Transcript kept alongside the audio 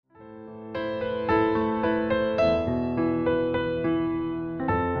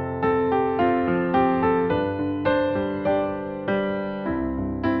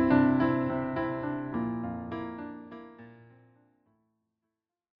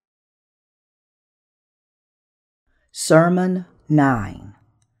Sermon 9.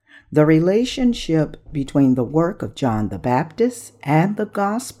 The relationship between the work of John the Baptist and the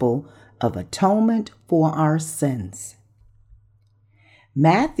gospel of atonement for our sins.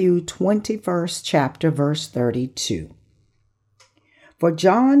 Matthew 21st chapter verse 32. For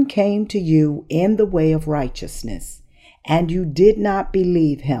John came to you in the way of righteousness, and you did not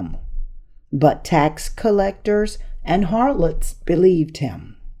believe him, but tax collectors and harlots believed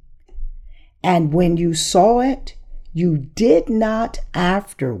him. And when you saw it, you did not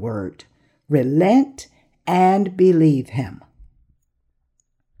afterward relent and believe him.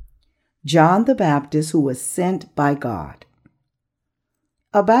 John the Baptist, who was sent by God.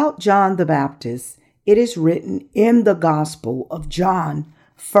 About John the Baptist, it is written in the Gospel of John,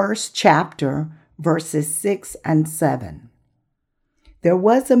 1st chapter, verses 6 and 7. There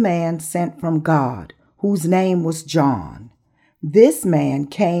was a man sent from God, whose name was John. This man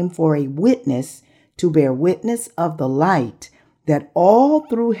came for a witness to bear witness of the light, that all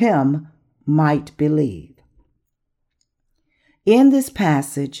through him might believe. In this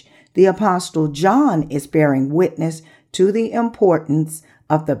passage, the Apostle John is bearing witness to the importance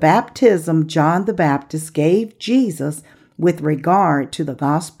of the baptism John the Baptist gave Jesus with regard to the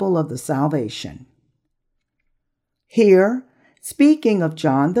gospel of the salvation. Here, speaking of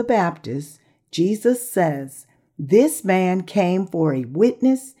John the Baptist, Jesus says, "This man came for a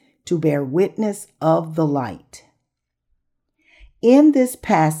witness to bear witness of the light." In this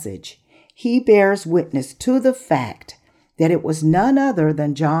passage, he bears witness to the fact that it was none other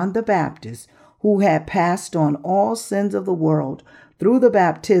than John the Baptist who had passed on all sins of the world through the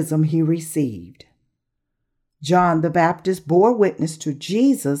baptism he received. John the Baptist bore witness to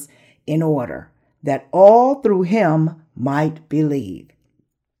Jesus in order that all through him might believe.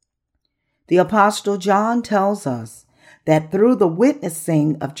 The Apostle John tells us that through the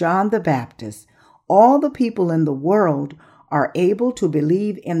witnessing of John the Baptist, all the people in the world are able to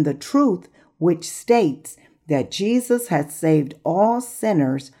believe in the truth which states that Jesus had saved all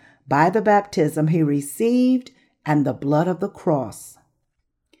sinners by the baptism he received and the blood of the cross.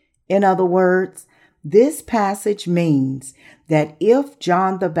 In other words, this passage means that if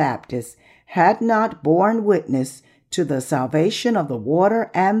John the Baptist had not borne witness to the salvation of the water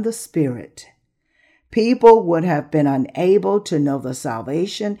and the Spirit, people would have been unable to know the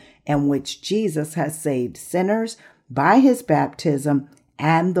salvation in which Jesus has saved sinners by his baptism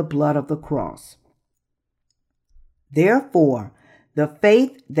and the blood of the cross. Therefore, the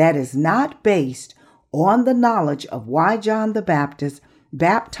faith that is not based on the knowledge of why John the Baptist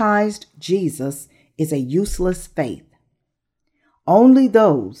baptized Jesus is a useless faith. Only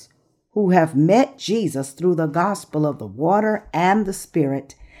those who have met Jesus through the gospel of the water and the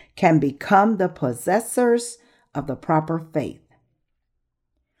Spirit can become the possessors of the proper faith.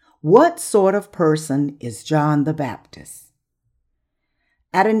 What sort of person is John the Baptist?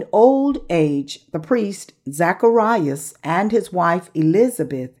 At an old age, the priest Zacharias and his wife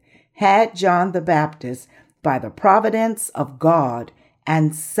Elizabeth had John the Baptist by the providence of God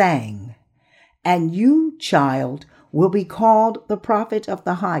and sang, "And you, child, will be called the prophet of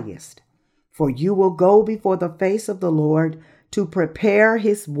the highest, for you will go before the face of the Lord to prepare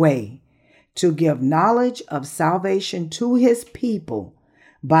his way, to give knowledge of salvation to his people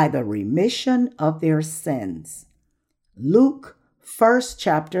by the remission of their sins." Luke 1st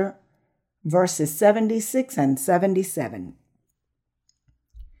chapter, verses 76 and 77.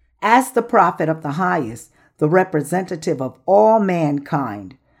 As the prophet of the highest, the representative of all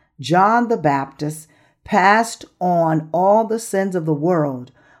mankind, John the Baptist passed on all the sins of the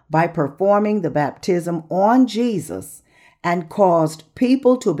world by performing the baptism on Jesus and caused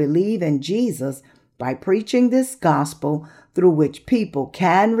people to believe in Jesus by preaching this gospel through which people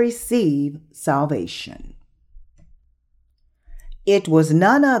can receive salvation. It was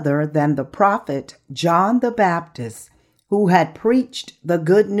none other than the prophet John the Baptist who had preached the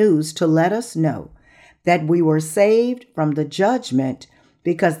good news to let us know that we were saved from the judgment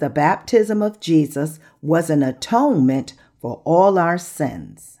because the baptism of Jesus was an atonement for all our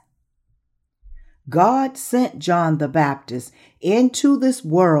sins. God sent John the Baptist into this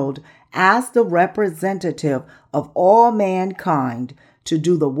world as the representative of all mankind to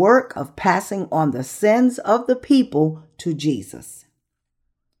do the work of passing on the sins of the people to Jesus.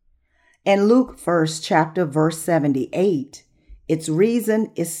 In Luke 1st chapter verse 78, its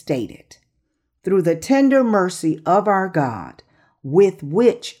reason is stated, "Through the tender mercy of our God, with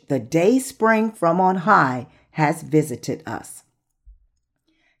which the day spring from on high has visited us."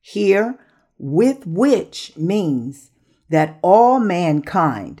 Here, with which means that all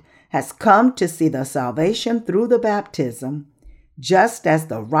mankind has come to see the salvation through the baptism, just as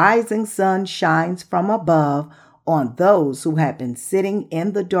the rising sun shines from above on those who have been sitting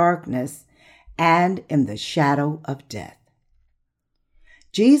in the darkness and in the shadow of death.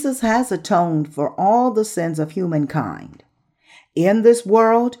 Jesus has atoned for all the sins of humankind. In this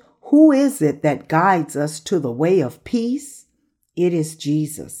world, who is it that guides us to the way of peace? It is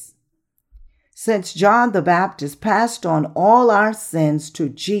Jesus. Since John the Baptist passed on all our sins to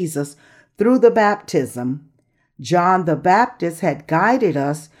Jesus through the baptism, John the Baptist had guided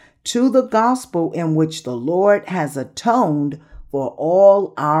us to the gospel in which the Lord has atoned for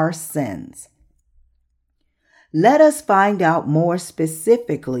all our sins. Let us find out more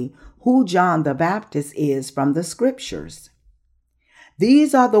specifically who John the Baptist is from the scriptures.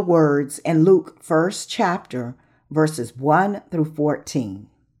 These are the words in Luke 1st chapter, verses 1 through 14.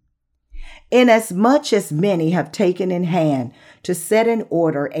 Inasmuch as many have taken in hand to set in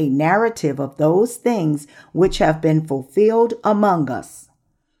order a narrative of those things which have been fulfilled among us,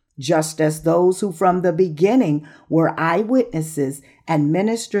 just as those who from the beginning were eyewitnesses and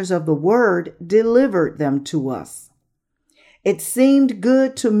ministers of the word delivered them to us. It seemed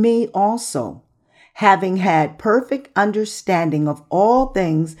good to me also, having had perfect understanding of all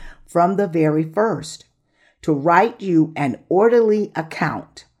things from the very first, to write you an orderly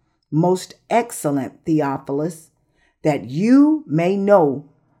account, most excellent Theophilus, that you may know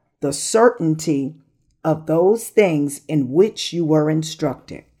the certainty of those things in which you were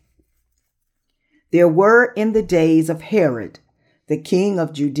instructed. There were in the days of Herod, the king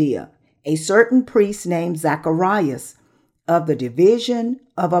of Judea, a certain priest named Zacharias of the division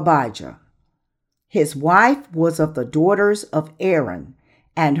of Abijah. His wife was of the daughters of Aaron,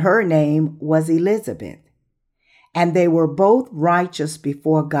 and her name was Elizabeth. And they were both righteous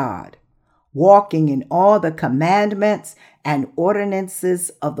before God, walking in all the commandments and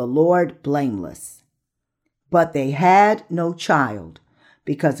ordinances of the Lord blameless. But they had no child,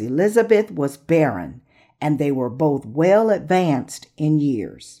 because Elizabeth was barren, and they were both well advanced in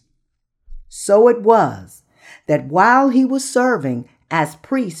years. So it was that while he was serving as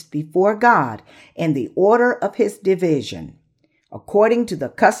priest before God in the order of his division, according to the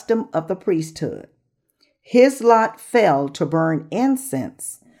custom of the priesthood, his lot fell to burn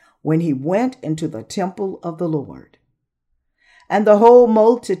incense when he went into the temple of the Lord. And the whole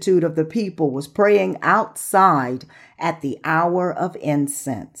multitude of the people was praying outside at the hour of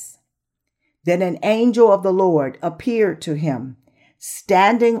incense. Then an angel of the Lord appeared to him,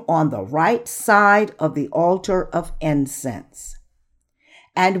 standing on the right side of the altar of incense.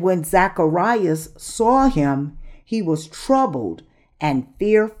 And when Zacharias saw him, he was troubled, and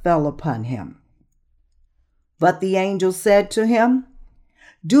fear fell upon him. But the angel said to him,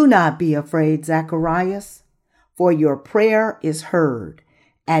 "Do not be afraid, Zacharias, for your prayer is heard,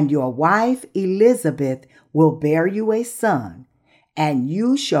 and your wife Elizabeth will bear you a son, and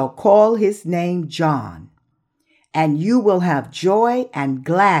you shall call his name John. And you will have joy and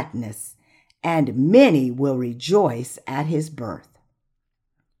gladness, and many will rejoice at his birth."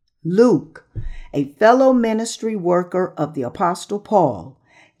 Luke, a fellow ministry worker of the Apostle Paul,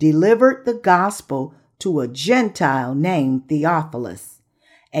 delivered the gospel to a Gentile named Theophilus,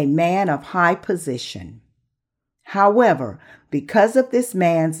 a man of high position. However, because of this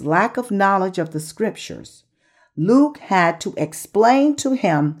man's lack of knowledge of the scriptures, Luke had to explain to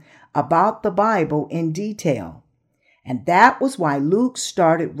him about the Bible in detail. And that was why Luke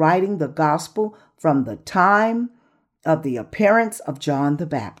started writing the gospel from the time of the appearance of John the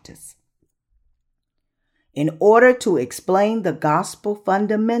Baptist. In order to explain the gospel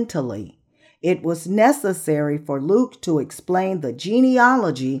fundamentally, it was necessary for Luke to explain the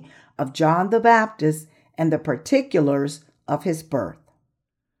genealogy of John the Baptist and the particulars of his birth.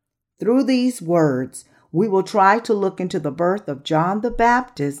 Through these words, we will try to look into the birth of John the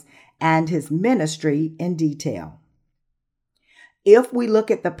Baptist and his ministry in detail. If we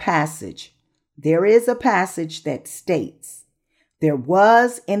look at the passage, there is a passage that states, "There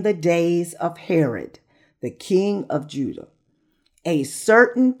was in the days of Herod, the king of Judah, a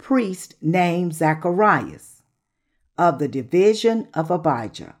certain priest named Zacharias of the division of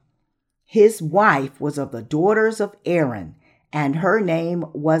Abijah. His wife was of the daughters of Aaron, and her name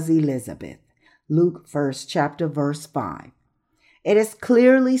was Elizabeth." Luke 1st chapter verse 5. It is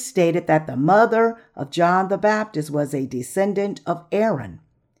clearly stated that the mother of John the Baptist was a descendant of Aaron.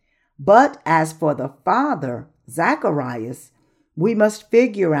 But as for the father, Zacharias, we must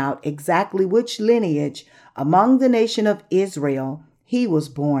figure out exactly which lineage among the nation of Israel he was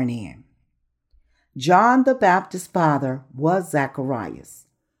born in. John the Baptist's father was Zacharias,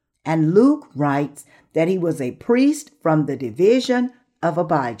 and Luke writes that he was a priest from the division of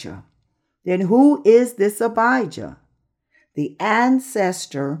Abijah. Then who is this Abijah? The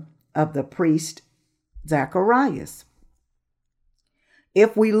ancestor of the priest Zacharias.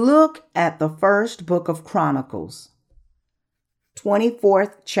 If we look at the first book of Chronicles,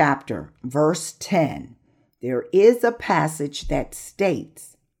 24th chapter, verse 10, there is a passage that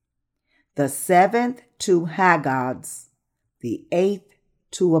states, "The 7th to Haggaz, the 8th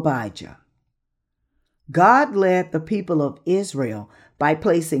to Abijah." God led the people of Israel by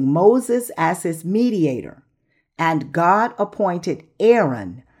placing Moses as his mediator, and God appointed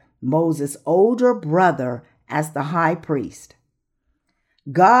Aaron, Moses' older brother, as the high priest.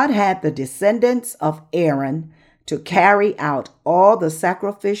 God had the descendants of Aaron to carry out all the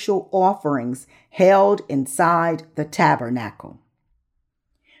sacrificial offerings held inside the tabernacle.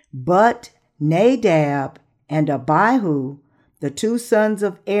 But Nadab and Abihu, the two sons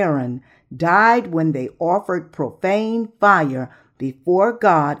of Aaron, died when they offered profane fire before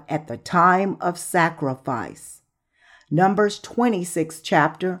God at the time of sacrifice. Numbers 26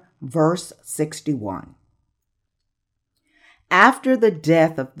 chapter, verse 61. After the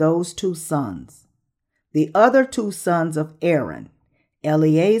death of those two sons, the other two sons of Aaron,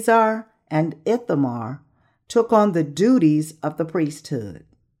 Eleazar and Ithamar, took on the duties of the priesthood.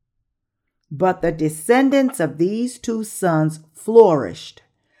 But the descendants of these two sons flourished,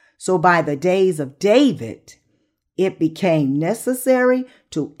 so by the days of David, it became necessary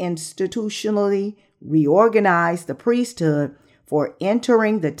to institutionally reorganize the priesthood for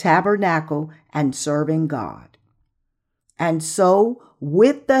entering the tabernacle and serving God. And so,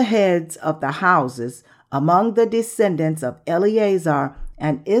 with the heads of the houses among the descendants of Eleazar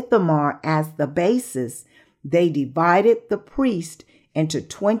and Ithamar as the basis, they divided the priest into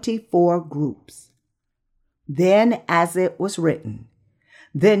 24 groups. Then, as it was written,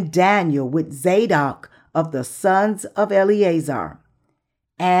 then Daniel with Zadok of the sons of Eleazar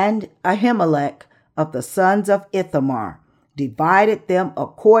and Ahimelech of the sons of Ithamar divided them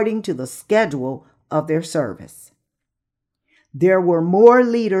according to the schedule of their service. There were more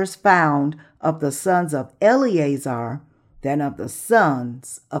leaders found of the sons of Eleazar than of the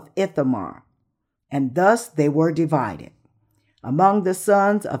sons of Ithamar, and thus they were divided. Among the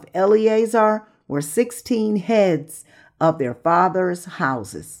sons of Eleazar were 16 heads of their fathers'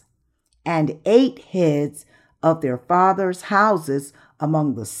 houses, and 8 heads of their fathers' houses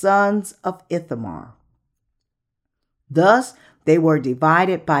among the sons of Ithamar. Thus they were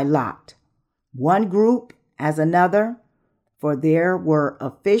divided by lot, one group as another, for there were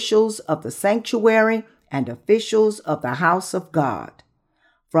officials of the sanctuary and officials of the house of God,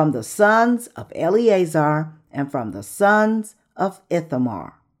 from the sons of Eleazar and from the sons of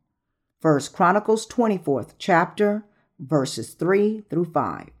Ithamar. 1 Chronicles 24th chapter, verses 3 through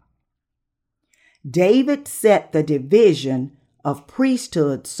 5. David set the division of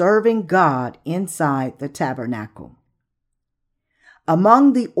priesthood serving God inside the tabernacle.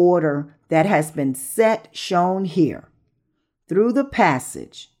 Among the order that has been set shown here, through the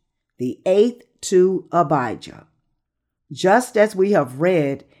passage, the 8th to Abijah, just as we have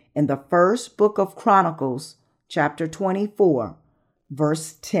read in the first book of Chronicles, chapter 24,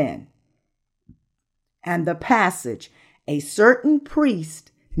 verse 10. And the passage, a certain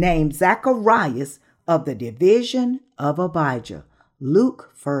priest named Zacharias of the division of Abijah,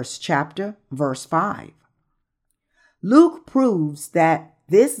 Luke 1st chapter, verse 5. Luke proves that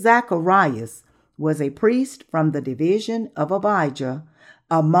this Zacharias was a priest from the division of Abijah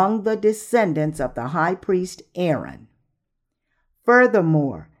among the descendants of the high priest Aaron.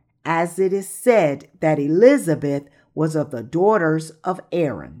 Furthermore, as it is said that Elizabeth was of the daughters of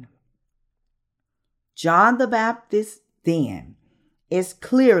Aaron. John the Baptist, then, is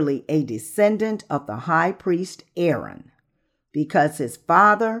clearly a descendant of the high priest Aaron, because his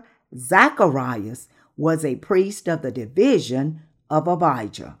father, Zacharias, was a priest of the division of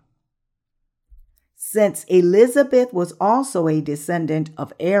Abijah. Since Elizabeth was also a descendant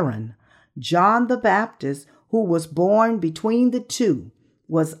of Aaron, John the Baptist, who was born between the two,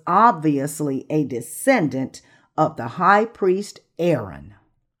 was obviously a descendant of the high priest Aaron.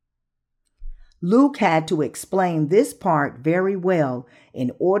 Luke had to explain this part very well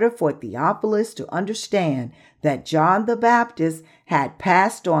in order for Theophilus to understand that John the Baptist had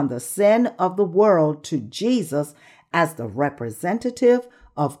passed on the sin of the world to Jesus as the representative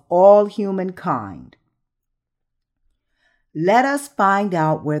of all humankind. Let us find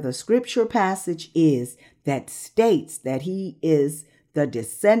out where the scripture passage is that states that he is the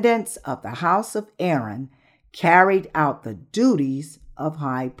descendants of the house of Aaron, carried out the duties of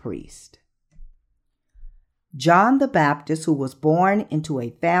high priest. John the Baptist, who was born into a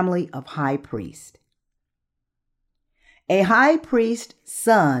family of high priests. A high priest's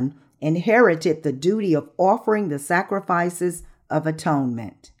son inherited the duty of offering the sacrifices of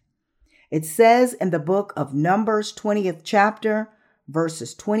atonement. It says in the book of Numbers, 20th chapter,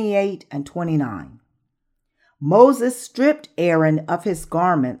 verses 28 and 29. Moses stripped Aaron of his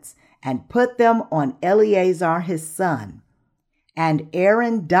garments and put them on Eleazar his son, and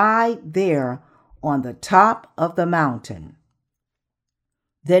Aaron died there on the top of the mountain.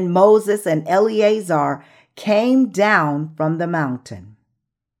 Then Moses and Eleazar came down from the mountain.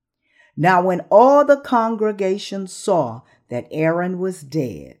 Now when all the congregation saw that Aaron was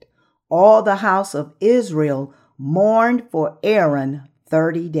dead, all the house of Israel mourned for Aaron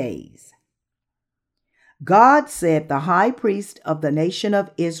 30 days. God said the high priest of the nation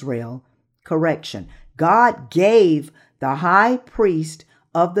of Israel, God gave the high priest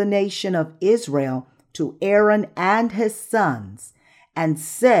of the nation of Israel to Aaron and his sons, and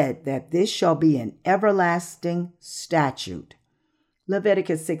said that this shall be an everlasting statute.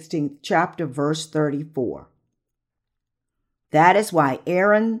 Leviticus 16th chapter, verse 34. That is why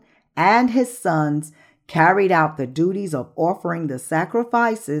Aaron and his sons carried out the duties of offering the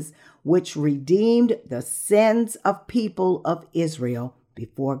sacrifices which redeemed the sins of people of Israel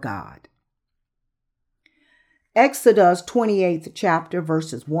before God. Exodus 28th chapter,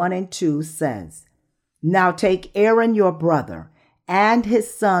 verses 1 and 2 says, Now take Aaron your brother and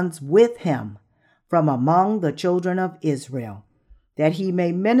his sons with him from among the children of Israel, that he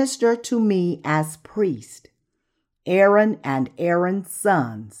may minister to me as priest. Aaron and Aaron's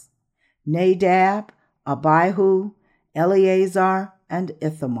sons, Nadab, Abihu, Eleazar, and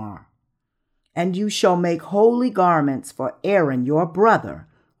Ithamar. And you shall make holy garments for Aaron your brother,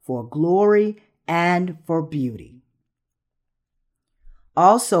 for glory and for beauty.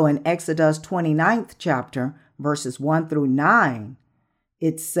 Also in Exodus 29th chapter, verses 1 through 9,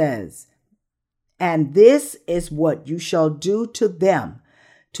 it says, And this is what you shall do to them,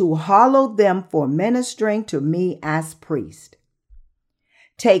 to hallow them for ministering to me as priest.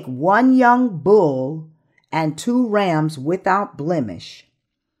 Take 1 young bull and 2 rams without blemish,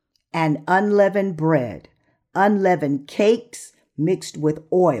 and unleavened bread, unleavened cakes mixed with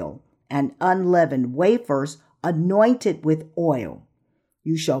oil, and unleavened wafers anointed with oil.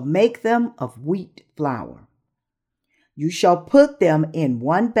 You shall make them of wheat flour. You shall put them in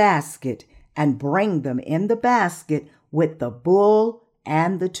 1 basket and bring them in the basket with the bull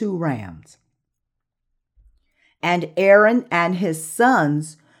and the 2 rams. And Aaron and his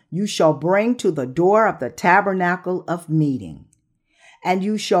sons you shall bring to the door of the tabernacle of meeting, and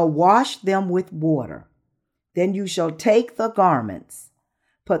you shall wash them with water. Then you shall take the garments,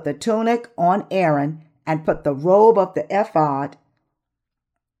 put the tunic on Aaron, and put the robe of the ephod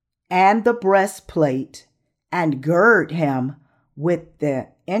and the breastplate, and gird him with the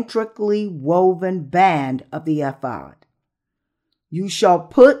intricately woven band of the ephod. You shall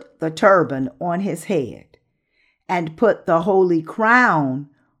put the turban on his head, and put the holy crown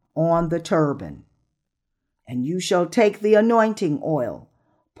on the turban. And you shall take the anointing oil,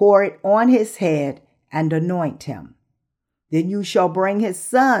 pour it on his head, and anoint him. Then you shall bring his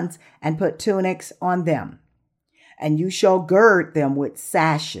sons and put tunics on them, and you shall gird them with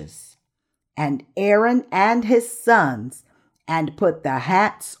sashes, and Aaron and his sons, and put the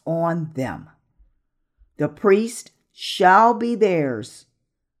hats on them. The priest shall be theirs.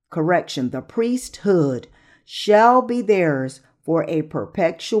 The priesthood shall be theirs for a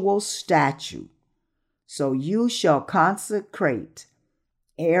perpetual statute. So you shall consecrate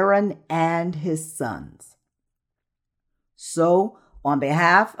Aaron and his sons. So, on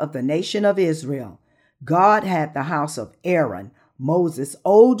behalf of the nation of Israel, God had the house of Aaron, Moses'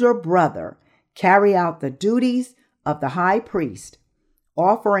 older brother, carry out the duties of the high priest,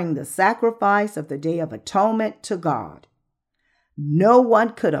 offering the sacrifice of the Day of Atonement to God. No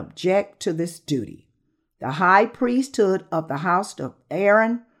one could object to this duty. The high priesthood of the house of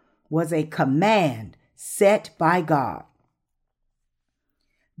Aaron was a command set by God.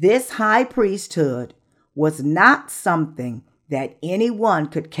 This high priesthood was not something that anyone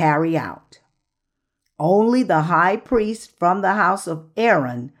could carry out. Only the high priest from the house of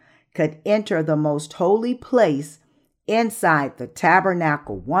Aaron could enter the most holy place inside the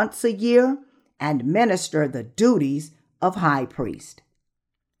tabernacle once a year and minister the duties of high priest.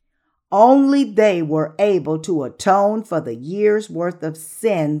 Only they were able to atone for the year's worth of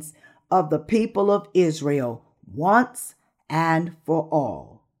sins of the people of Israel once and for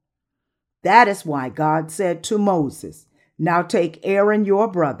all. That is why God said to Moses, Now take Aaron your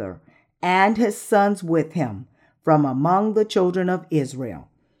brother and his sons with him from among the children of Israel,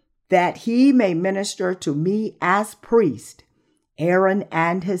 that he may minister to me as priest, Aaron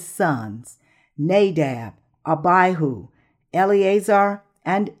and his sons, Nadab, Abihu, Eleazar,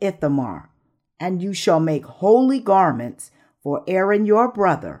 and Ithamar. And you shall make holy garments for Aaron your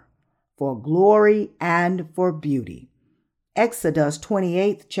brother, for glory and for beauty. Exodus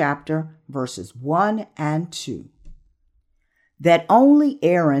 28th chapter, verses 1 and 2. That only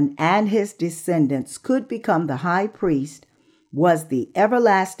Aaron and his descendants could become the high priest was the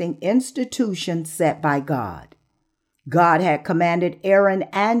everlasting institution set by God. God had commanded Aaron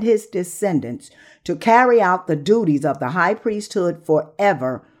and his descendants to carry out the duties of the high priesthood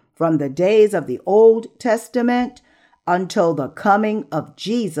forever from the days of the Old Testament until the coming of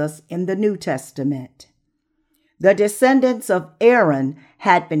Jesus in the New Testament. The descendants of Aaron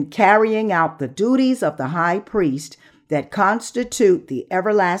had been carrying out the duties of the high priest that constitute the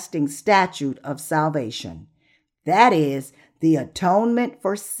everlasting statute of salvation. That is, the atonement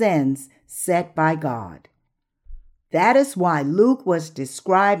for sins set by God. That is why Luke was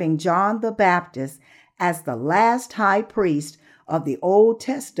describing John the Baptist as the last high priest of the Old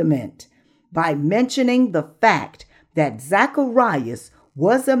Testament by mentioning the fact that Zacharias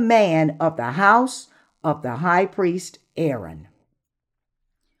was a man of the house of the high priest Aaron.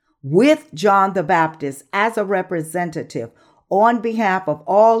 With John the Baptist as a representative on behalf of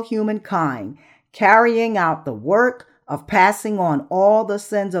all humankind, carrying out the work of passing on all the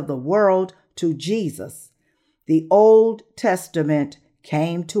sins of the world to Jesus, the Old Testament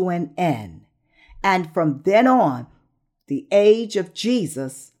came to an end. And from then on, the age of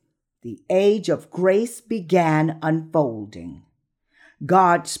Jesus, the age of grace, began unfolding.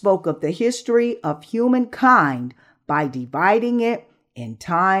 God spoke of the history of humankind by dividing it in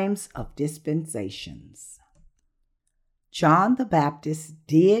times of dispensations. John the Baptist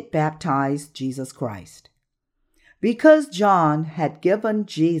did baptize Jesus Christ. Because John had given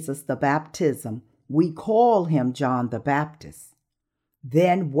Jesus the baptism, we call him John the Baptist.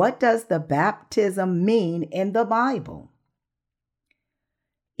 Then what does the baptism mean in the Bible?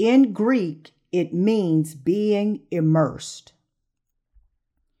 In Greek, it means being immersed.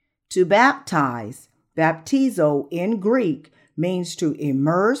 To baptize, baptizo in Greek, means to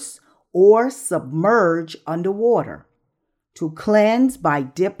immerse or submerge underwater, to cleanse by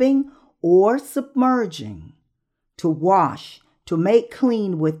dipping or submerging, to wash, to make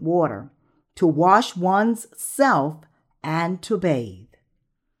clean with water, to wash one's self, and to bathe.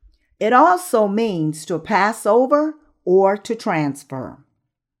 It also means to pass over or to transfer.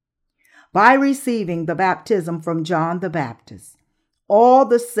 By receiving the baptism from John the Baptist, all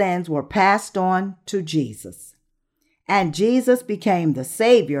the sins were passed on to Jesus. And Jesus became the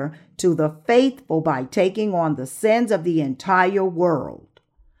Savior to the faithful by taking on the sins of the entire world,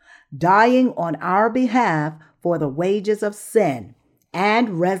 dying on our behalf for the wages of sin,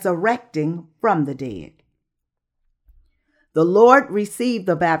 and resurrecting from the dead. The Lord received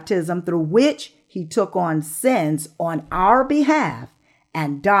the baptism through which he took on sins on our behalf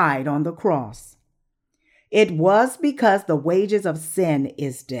and died on the cross. It was because the wages of sin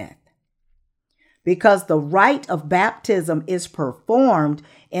is death. Because the rite of baptism is performed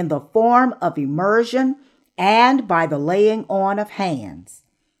in the form of immersion and by the laying on of hands,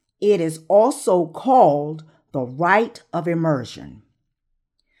 it is also called the rite of immersion.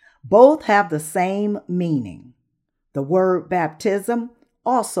 Both have the same meaning. The word baptism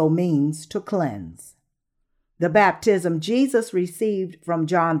also means to cleanse. The baptism Jesus received from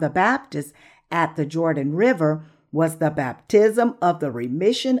John the Baptist at the Jordan River was the baptism of the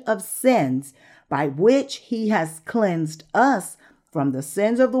remission of sins by which he has cleansed us from the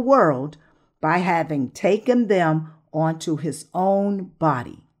sins of the world by having taken them onto his own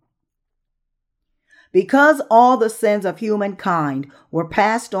body. Because all the sins of humankind were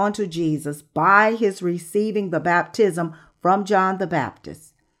passed on to Jesus by his receiving the baptism from John the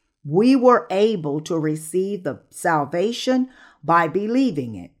Baptist, we were able to receive the salvation by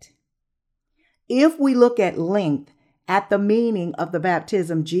believing it. If we look at length at the meaning of the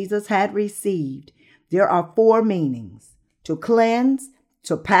baptism Jesus had received, there are 4 meanings: to cleanse,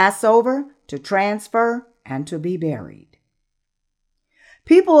 to pass over, to transfer, and to be buried.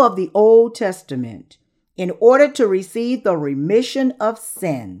 People of the Old Testament, in order to receive the remission of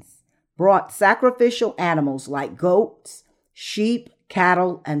sins, brought sacrificial animals like goats, sheep,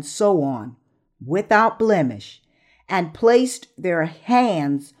 cattle, and so on, without blemish, and placed their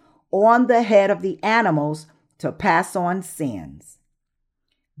hands on the head of the animals to pass on sins.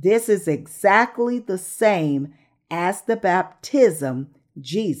 This is exactly the same as the baptism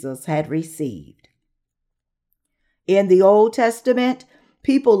Jesus had received. In the Old Testament,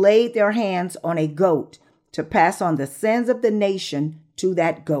 people laid their hands on a goat to pass on the sins of the nation to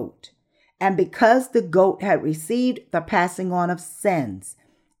that goat. And because the goat had received the passing on of sins,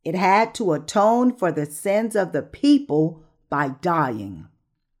 it had to atone for the sins of the people by dying.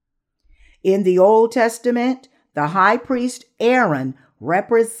 In the Old Testament, the high priest Aaron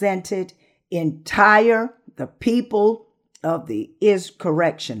represented the people of the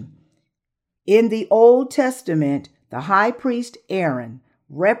correction. In the Old Testament, the high priest Aaron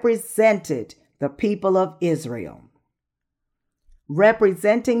represented the people of Israel.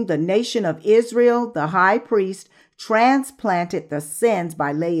 Representing the nation of Israel, the high priest transplanted the sins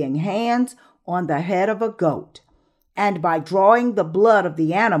by laying hands on the head of a goat and by drawing the blood of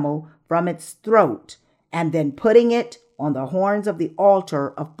the animal from its throat and then putting it on the horns of the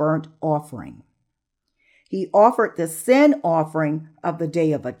altar of burnt offering. He offered the sin offering of the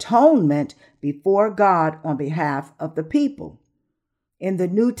Day of Atonement before God on behalf of the people. In the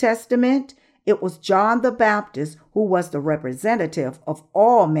New Testament, it was John the Baptist who was the representative of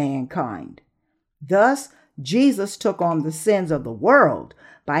all mankind. Thus, Jesus took on the sins of the world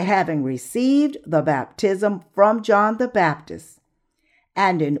by having received the baptism from John the Baptist.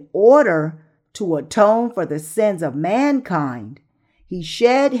 And in order to atone for the sins of mankind, he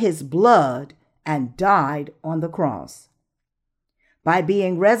shed his blood and died on the cross. By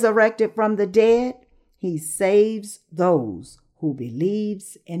being resurrected from the dead, he saves those who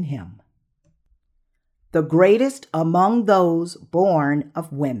believes in him. The greatest among those born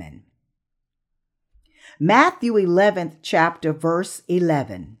of women. Matthew 11th chapter verse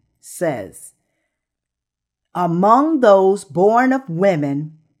 11 says, "Among those born of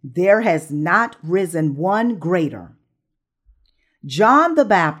women, there has not risen one greater." John the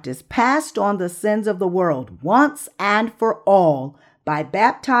Baptist passed on the sins of the world once and for all by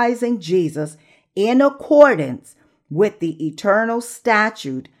baptizing Jesus in accordance with the eternal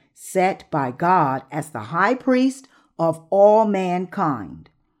statute set by God as the high priest of all mankind,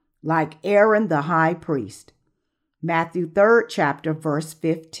 like Aaron the high priest. Matthew 3rd chapter verse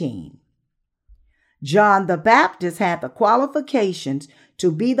 15. John the Baptist had the qualifications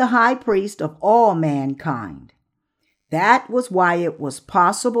to be the high priest of all mankind. That was why it was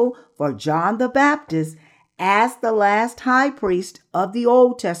possible for John the Baptist, as the last high priest of the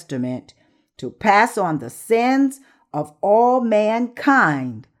Old Testament, to pass on the sins of all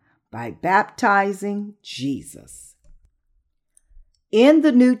mankind by baptizing Jesus. In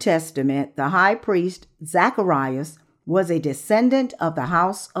the New Testament, the high priest Zacharias was a descendant of the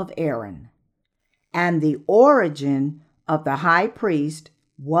house of Aaron, and the origin of the high priest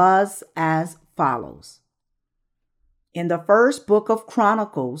was as follows. In the first book of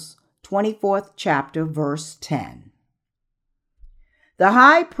Chronicles, 24th chapter, verse 10. The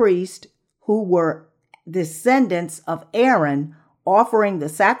high priest, who were descendants of Aaron, offering the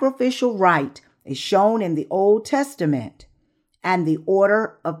sacrificial rite, is shown in the Old Testament, and the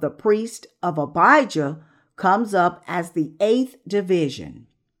order of the priest of Abijah comes up as the 8th division.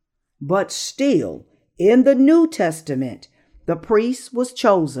 But still, in the New Testament, the priest was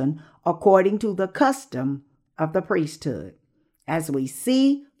chosen according to the custom of the priesthood, as we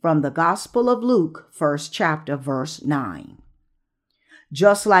see from the Gospel of Luke, 1st chapter, verse 9.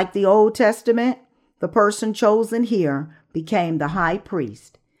 Just like the Old Testament, the person chosen here became the high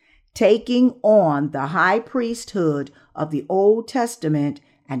priest, taking on the high priesthood of the Old Testament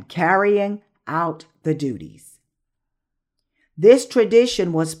and carrying out the duties. This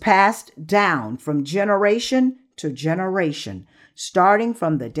tradition was passed down from generation to generation, starting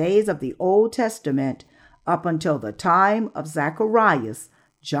from the days of the Old Testament up until the time of Zacharias,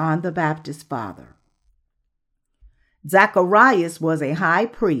 John the Baptist's father. Zacharias was a high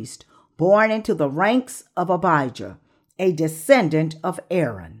priest born into the ranks of Abijah, a descendant of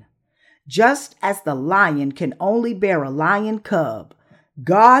Aaron. Just as the lion can only bear a lion cub,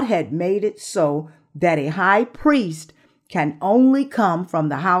 God had made it so that a high priest can only come from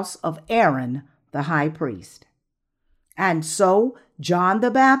the house of Aaron, the high priest. And so John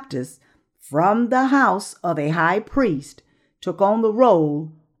the Baptist, from the house of a high priest, took on the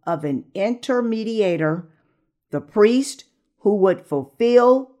role of an intermediator, the priest who would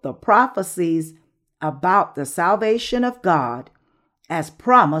fulfill the prophecies about the salvation of God as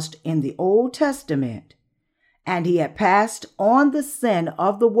promised in the Old Testament, and he had passed on the sin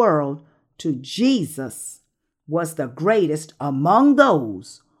of the world to Jesus, was the greatest among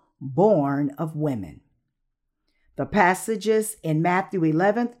those born of women. The passages in Matthew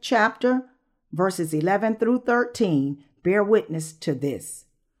 11th chapter, verses 11 through 13, bear witness to this.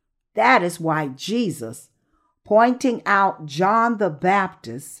 That is why Jesus, pointing out John the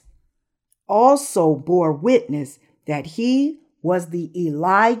Baptist, also bore witness that he was the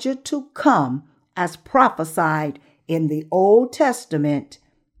Elijah to come as prophesied in the Old Testament,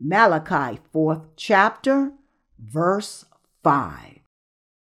 Malachi 4th chapter, verse 5.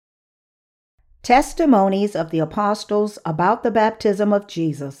 Testimonies of the apostles about the baptism of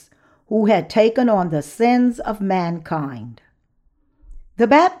Jesus, who had taken on the sins of mankind. The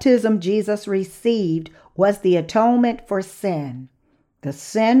baptism Jesus received was the atonement for sin, the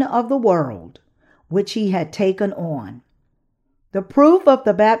sin of the world, which he had taken on. The proof of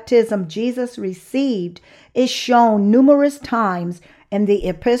the baptism Jesus received is shown numerous times in the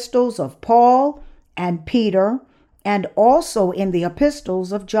epistles of Paul and Peter, and also in the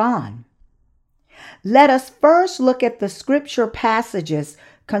epistles of John. Let us first look at the scripture passages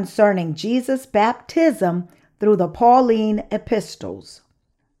concerning Jesus' baptism through the Pauline epistles.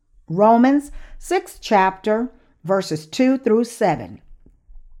 Romans 6th chapter, verses 2 through 7.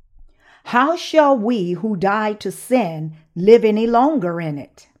 How shall we who died to sin live any longer in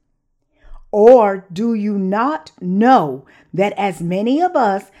it? Or do you not know that as many of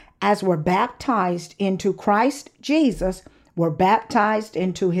us as were baptized into Christ Jesus were baptized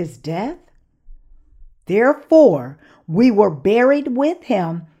into his death? Therefore, we were buried with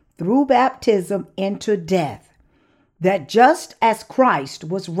him through baptism into death, that just as Christ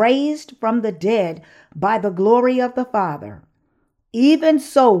was raised from the dead by the glory of the Father, even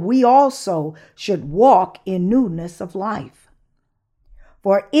so we also should walk in newness of life.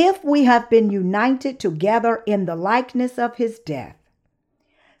 For if we have been united together in the likeness of his death,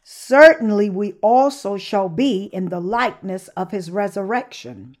 certainly we also shall be in the likeness of his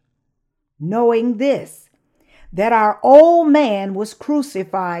resurrection, knowing this, that our old man was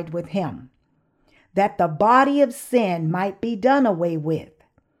crucified with him, that the body of sin might be done away with,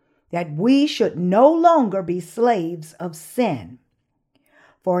 that we should no longer be slaves of sin.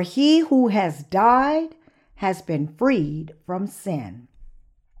 For he who has died has been freed from sin.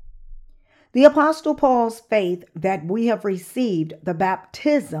 The Apostle Paul's faith that we have received the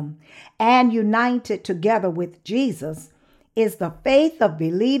baptism and united together with Jesus is the faith of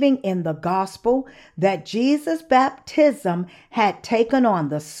believing in the gospel that Jesus' baptism had taken on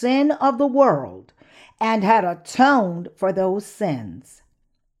the sin of the world and had atoned for those sins.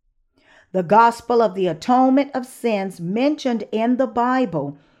 The gospel of the atonement of sins mentioned in the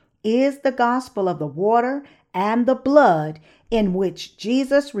Bible is the gospel of the water and the blood in which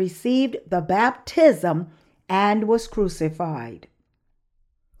Jesus received the baptism and was crucified.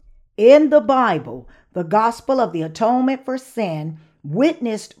 In the Bible, the gospel of the atonement for sin,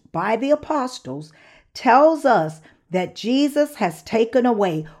 witnessed by the apostles, tells us that Jesus has taken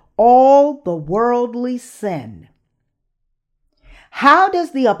away all the worldly sin. How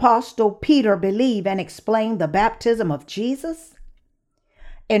does the apostle Peter believe and explain the baptism of Jesus?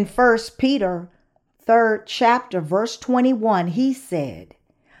 In 1 Peter 3rd chapter, verse 21, he said,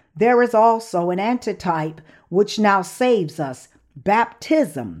 "There is also an antitype which now saves us,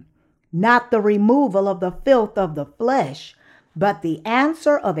 baptism, not the removal of the filth of the flesh, but the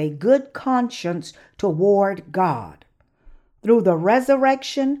answer of a good conscience toward God, through the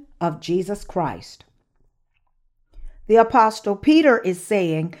resurrection of Jesus Christ." The Apostle Peter is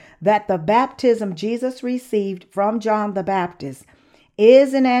saying that the baptism Jesus received from John the Baptist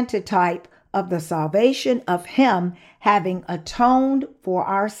is an antitype of the salvation of him having atoned for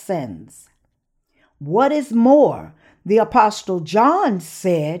our sins. What is more, the Apostle John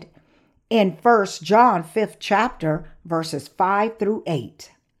said in 1 John 5th chapter, verses 5 through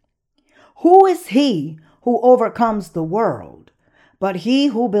 8, "Who is he who overcomes the world, but he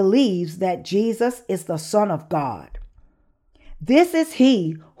who believes that Jesus is the Son of God? This is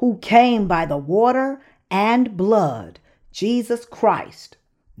he who came by the water and blood, Jesus Christ,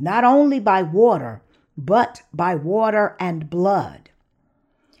 not only by water, but by water and blood.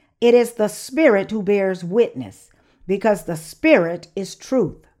 It is the Spirit who bears witness, because the Spirit is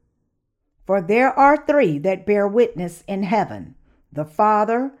truth. For there are three that bear witness in heaven, the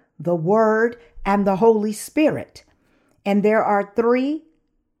Father, the Word, and the Holy Spirit. And there are three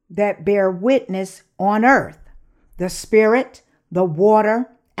that bear witness on earth, the Spirit, the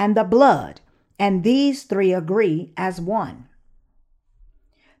water, and the blood, and these three agree as one."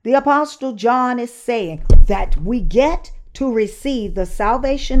 The Apostle John is saying that we get to receive the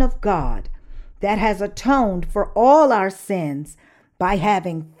salvation of God that has atoned for all our sins by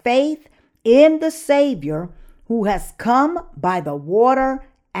having faith in the Savior who has come by the water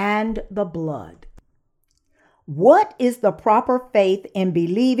and the blood. What is the proper faith in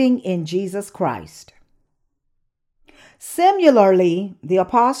believing in Jesus Christ? Similarly, the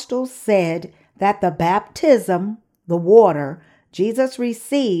apostle said that the baptism, the water, Jesus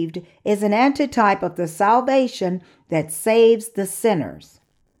received is an antitype of the salvation that saves the sinners,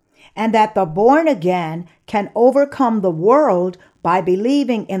 and that the born again can overcome the world by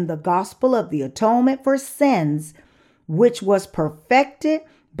believing in the gospel of the atonement for sins, which was perfected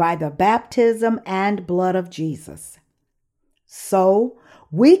by the baptism and blood of Jesus. So,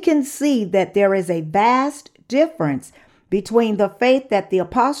 we can see that there is a vast difference between the faith that the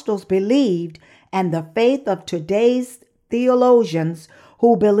apostles believed and the faith of today's theologians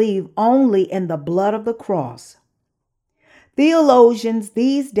who believe only in the blood of the cross. Theologians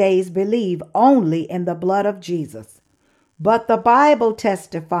these days believe only in the blood of Jesus, but the Bible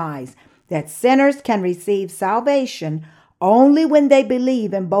testifies that sinners can receive salvation only when they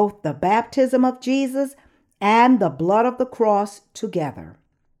believe in both the baptism of Jesus and the blood of the cross together.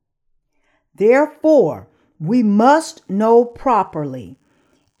 Therefore, we must know properly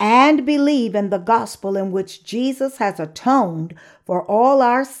and believe in the gospel in which Jesus has atoned for all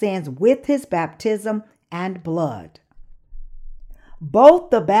our sins with his baptism and blood. Both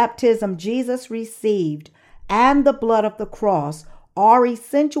the baptism Jesus received and the blood of the cross are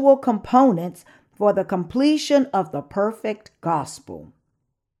essential components for the completion of the perfect gospel.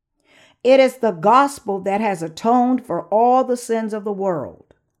 It is the gospel that has atoned for all the sins of the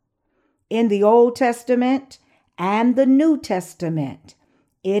world. In the Old Testament and the New Testament,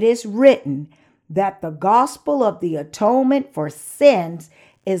 it is written that the gospel of the atonement for sins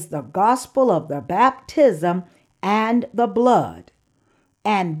is the gospel of the baptism and the blood,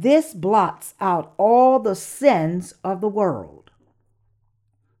 and this blots out all the sins of the world.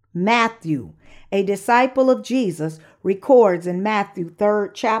 Matthew, a disciple of Jesus, records in Matthew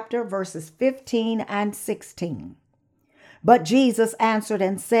 3rd chapter verses 15 and 16. But Jesus answered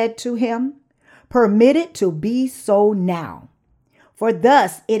and said to him, "Permit it to be so now, for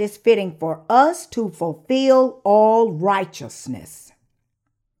thus it is fitting for us to fulfill all righteousness."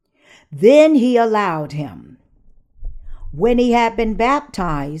 Then he allowed him. When he had been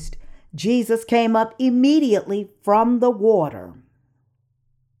baptized, Jesus came up immediately from the water.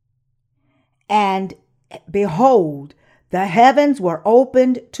 And behold, the heavens were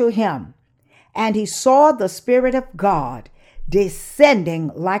opened to him, and he saw the Spirit of God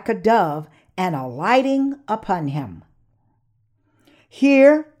descending like a dove and alighting upon him.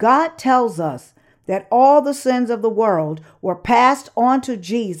 Here, God tells us that all the sins of the world were passed on to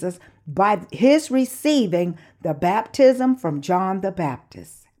Jesus by his receiving the baptism from John the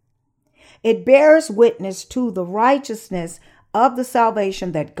Baptist. It bears witness to the righteousness of the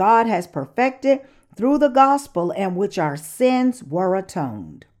salvation that God has perfected through the gospel in which our sins were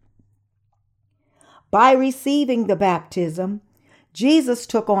atoned. By receiving the baptism, Jesus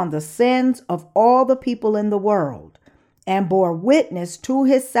took on the sins of all the people in the world and bore witness to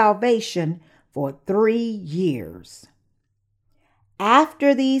his salvation for 3 years.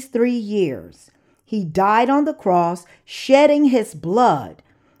 After these 3 years, he died on the cross, shedding his blood,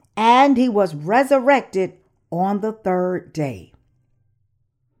 and he was resurrected on the 3rd day.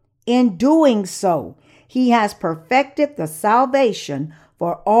 In doing so, he has perfected the salvation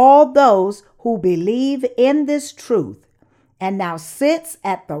for all those who believe in this truth, and now sits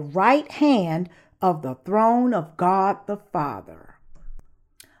at the right hand of the throne of God the Father.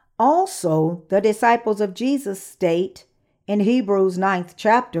 Also, the disciples of Jesus state in Hebrews 9th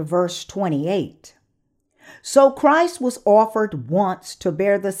chapter, verse 28, "So Christ was offered once to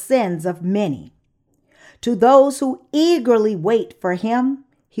bear the sins of many. To those who eagerly wait for him,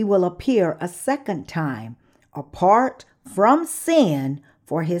 he will appear a second time, apart from sin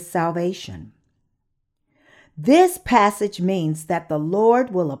for his salvation." This passage means that the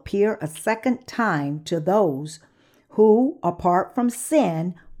Lord will appear a second time to those who, apart from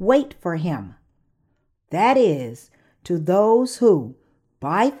sin, wait for him. That is, to those who,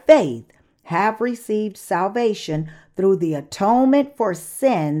 by faith, have received salvation through the atonement for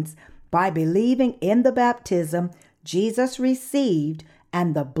sins by believing in the baptism Jesus received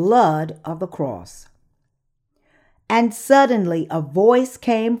and the blood of the cross. And suddenly a voice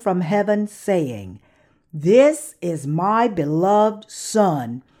came from heaven saying, "This is my beloved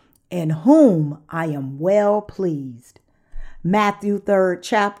Son, in whom I am well pleased." Matthew 3rd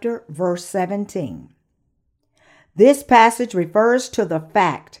chapter, verse 17. This passage refers to the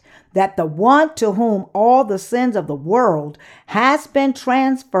fact that the one to whom all the sins of the world has been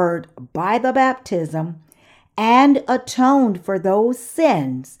transferred by the baptism and atoned for those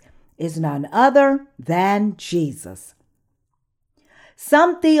sins is none other than Jesus.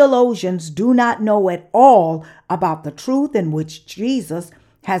 Some theologians do not know at all about the truth in which Jesus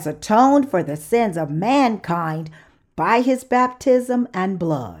has atoned for the sins of mankind by his baptism and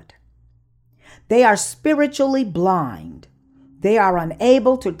blood. They are spiritually blind. They are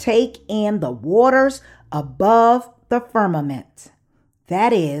unable to take in the waters above the firmament,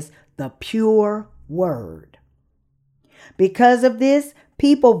 that is, the pure word. Because of this,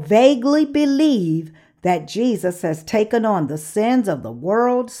 people vaguely believe that Jesus has taken on the sins of the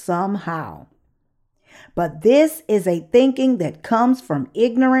world somehow. But this is a thinking that comes from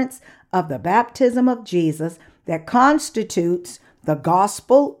ignorance of the baptism of Jesus that constitutes the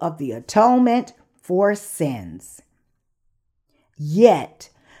gospel of the atonement for sins. Yet,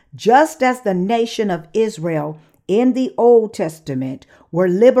 just as the nation of Israel in the Old Testament were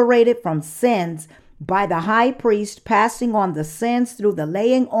liberated from sins by the high priest passing on the sins through the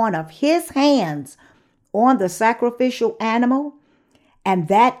laying on of his hands on the sacrificial animal, and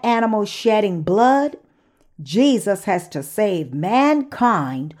that animal shedding blood, Jesus has to save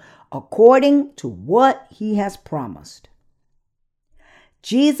mankind according to what he has promised.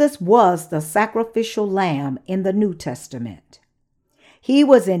 Jesus was the sacrificial lamb in the New Testament. He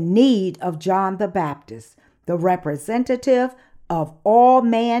was in need of John the Baptist, the representative of all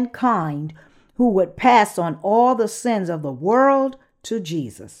mankind who would pass on all the sins of the world to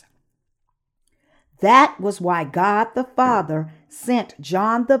Jesus. That was why God the Father sent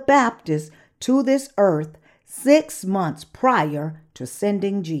John the Baptist to this earth 6 months prior to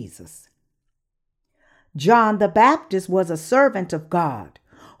sending Jesus. John the Baptist was a servant of God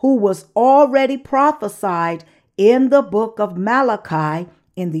who was already prophesied in the book of Malachi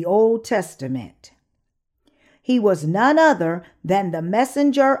in the Old Testament. He was none other than the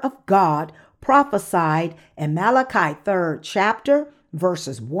messenger of God prophesied in Malachi 3rd chapter,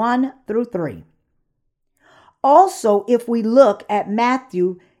 verses 1 through 3. Also, if we look at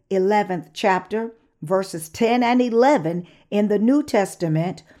Matthew 11th chapter, verses 10 and 11 in the New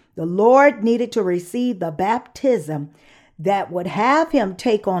Testament, the Lord needed to receive the baptism that would have him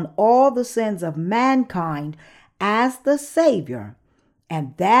take on all the sins of mankind as the Savior,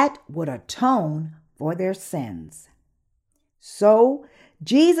 and that would atone for their sins. So,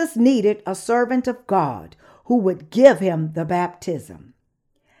 Jesus needed a servant of God who would give him the baptism.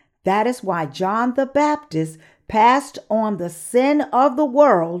 That is why John the Baptist passed on the sin of the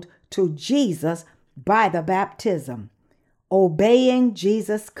world to Jesus by the baptism, obeying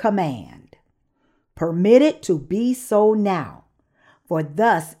Jesus' command. Permit it to be so now, for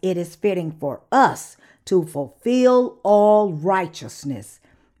thus it is fitting for us to fulfill all righteousness.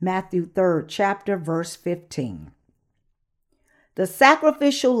 Matthew 3rd chapter, verse 15. The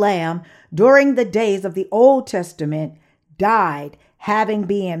sacrificial lamb during the days of the Old Testament died, having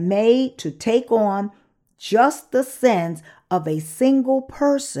been made to take on just the sins of a single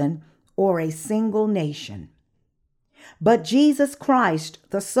person or a single nation. But Jesus Christ,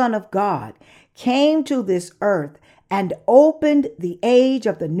 the Son of God, came to this earth and opened the age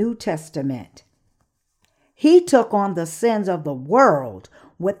of the New Testament. He took on the sins of the world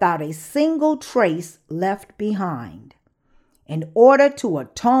without a single trace left behind, in order to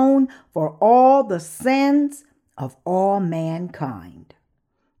atone for all the sins of all mankind.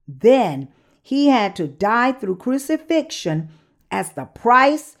 Then he had to die through crucifixion as the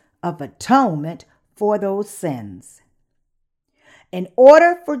price of atonement for those sins. In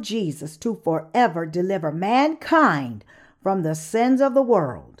order for Jesus to forever deliver mankind from the sins of the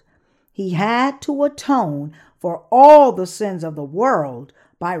world, he had to atone for all the sins of the world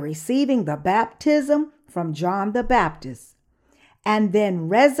by receiving the baptism from John the Baptist, and then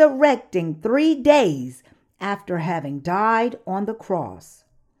resurrecting 3 days after having died on the cross.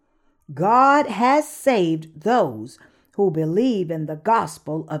 God has saved those who believe in the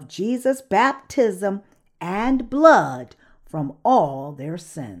gospel of Jesus' baptism and blood from all their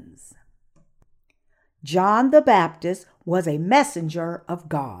sins. John the Baptist was a messenger of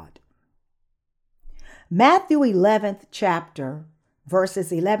God. Matthew 11th chapter,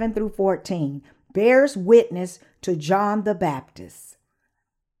 verses 11 through 14, bears witness to John the Baptist.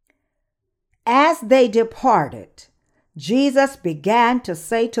 As they departed, Jesus began to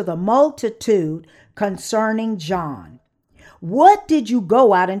say to the multitude concerning John, "What did you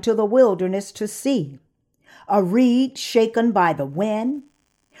go out into the wilderness to see? A reed shaken by the wind?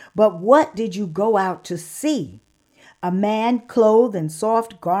 But what did you go out to see? A man clothed in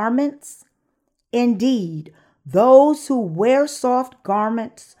soft garments? Indeed, those who wear soft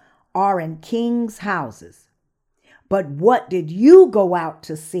garments are in kings' houses. But what did you go out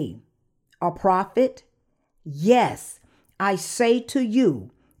to see? A prophet? Yes, I say to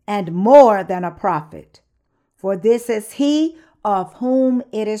you, and more than a prophet. For this is he of whom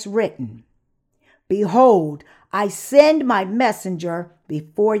it is written, 'Behold, I send my messenger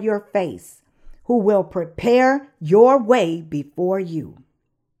before your face, who will prepare your way before you.'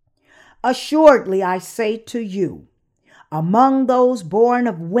 Assuredly, I say to you, among those born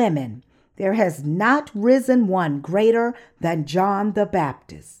of women, there has not risen one greater than John the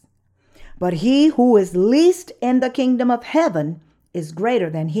Baptist. But he who is least in the kingdom of heaven is greater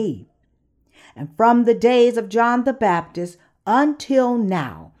than he. And from the days of John the Baptist until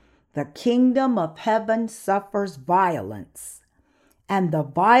now, the kingdom of heaven suffers violence, and the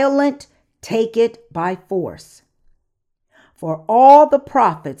violent take it by force. For all the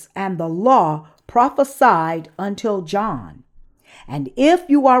prophets and the law prophesied until John. And if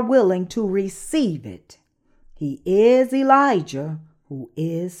you are willing to receive it, he is Elijah who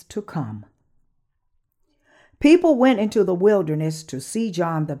is to come. People went into the wilderness to see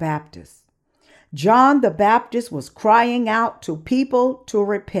John the Baptist. John the Baptist was crying out to people to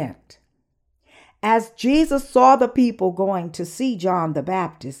repent. As Jesus saw the people going to see John the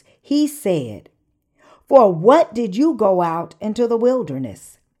Baptist, he said, "For what did you go out into the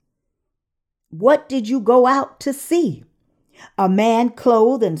wilderness? What did you go out to see? A man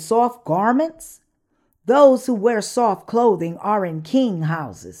clothed in soft garments? Those who wear soft clothing are in king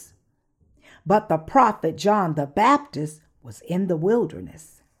houses. But the prophet John the Baptist was in the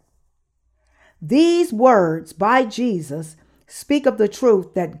wilderness." These words by Jesus speak of the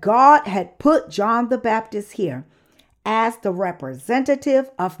truth that God had put John the Baptist here as the representative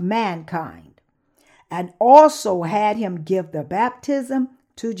of mankind, and also had him give the baptism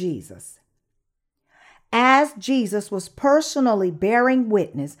to Jesus. As Jesus was personally bearing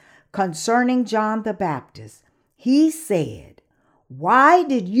witness concerning John the Baptist, he said, "Why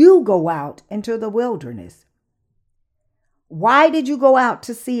did you go out into the wilderness? Why did you go out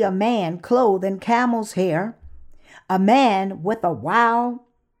to see a man clothed in camel's hair? A man like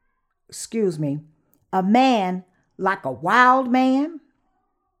a wild man?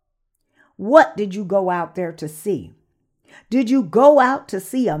 What did you go out there to see? Did you go out to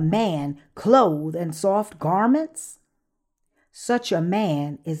see a man clothed in soft garments? Such a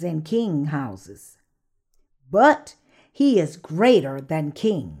man is in king houses. But he is greater than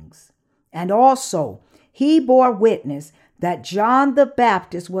kings. And also he bore witness that John the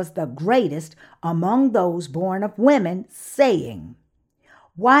Baptist was the greatest among those born of women, saying,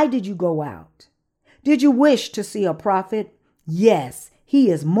 'Why did you go out? Did you wish to see a prophet? Yes, he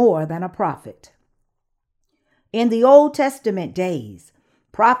is more than a prophet.'" In the Old Testament days,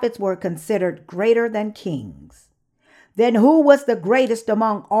 prophets were considered greater than kings. Then who was the greatest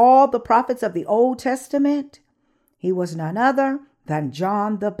among all the prophets of the Old Testament? He was none other than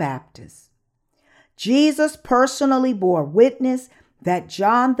John the Baptist. Jesus personally bore witness that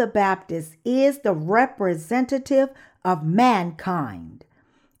John the Baptist is the representative of mankind.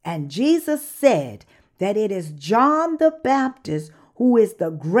 And Jesus said that it is John the Baptist who is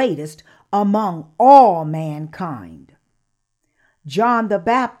the greatest among all mankind. John the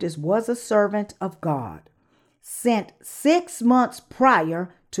Baptist was a servant of God, sent 6 months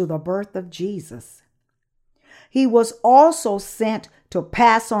prior to the birth of Jesus. He was also sent to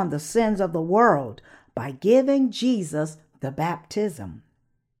pass on the sins of the world by giving Jesus the baptism.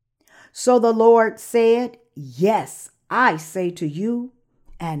 So the Lord said, "Yes, I say to you,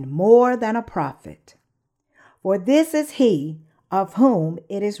 and more than a prophet. For this is he of whom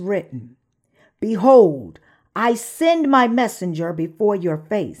it is written, 'Behold, I send my messenger before your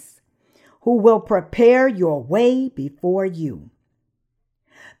face, who will prepare your way before you.'"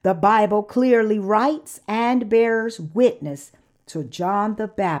 The Bible clearly writes and bears witness to John the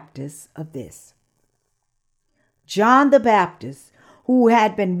Baptist of this. John the Baptist, who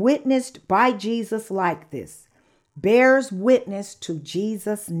had been witnessed by Jesus like this, bears witness to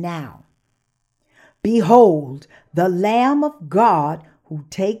Jesus now. "Behold, the Lamb of God who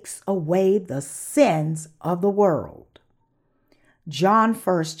takes away the sins of the world." John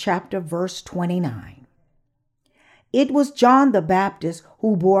 1st chapter verse 29. It was John the Baptist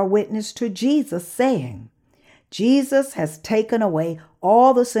who bore witness to Jesus, saying, "Jesus has taken away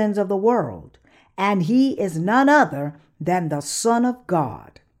all the sins of the world, and he is none other than the Son of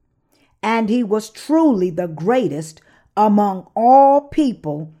God." And he was truly the greatest among all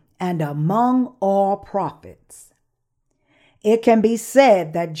people and among all prophets. It can be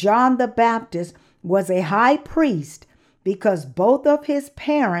said that John the Baptist was a high priest because both of his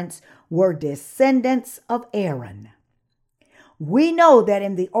parents were descendants of Aaron. We know that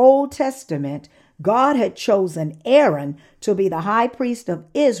in the Old Testament, God had chosen Aaron to be the high priest of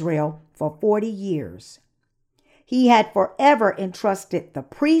Israel for 40 years. He had forever entrusted the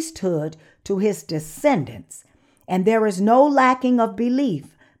priesthood to his descendants, and there is no lacking of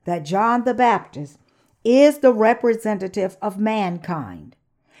belief that John the Baptist is the representative of mankind,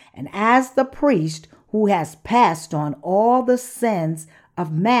 and as the priest who has passed on all the sins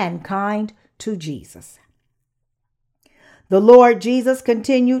of mankind to Jesus. The Lord Jesus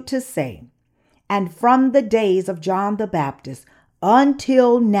continued to say, "And from the days of John the Baptist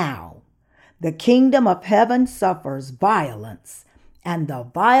until now, the kingdom of heaven suffers violence, and the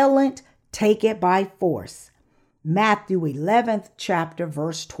violent take it by force." Matthew 11th chapter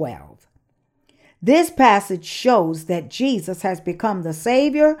verse 12. This passage shows that Jesus has become the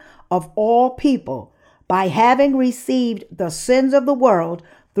Savior of all people by having received the sins of the world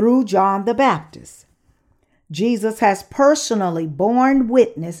through John the Baptist. Jesus has personally borne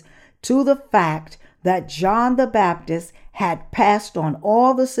witness to the fact that John the Baptist had passed on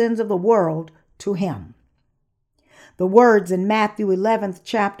all the sins of the world to him. The words in Matthew 11th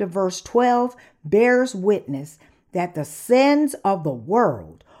chapter verse 12 bears witness that the sins of the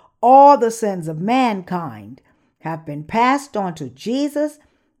world, all the sins of mankind, have been passed on to Jesus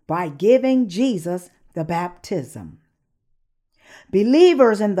by giving Jesus the baptism.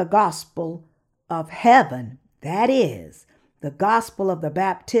 Believers in the gospel of heaven, that is, the gospel of the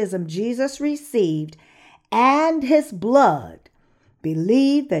baptism Jesus received and his blood,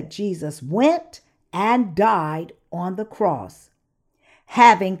 believe that Jesus went and died on the cross,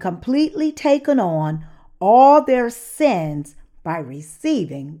 having completely taken on all their sins by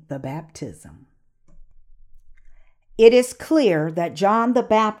receiving the baptism. It is clear that John the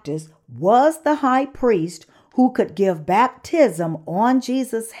Baptist was the high priest who could give baptism on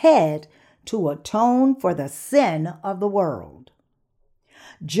Jesus' head to atone for the sin of the world.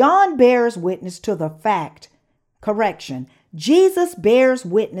 Jesus bears witness to the fact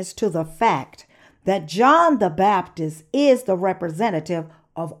that John the Baptist is the representative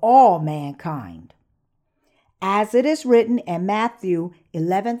of all mankind. As it is written in Matthew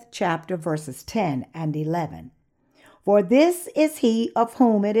 11th chapter verses 10 and 11. For this is he of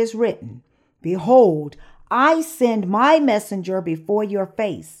whom it is written, Behold, I send my messenger before your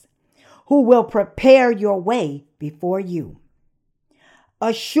face, who will prepare your way before you.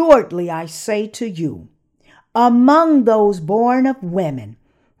 Assuredly, I say to you, among those born of women,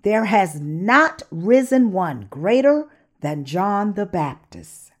 there has not risen one greater than John the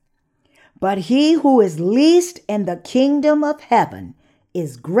Baptist. But he who is least in the kingdom of heaven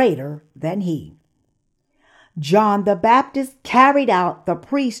is greater than he. John the Baptist carried out the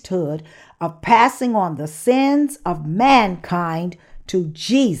priesthood of passing on the sins of mankind to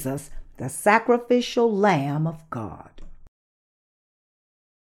Jesus, the sacrificial Lamb of God.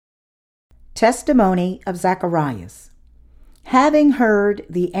 Testimony of Zacharias. Having heard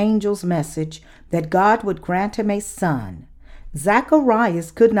the angel's message that God would grant him a son,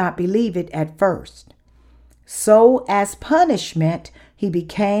 Zacharias could not believe it at first. So, as punishment, he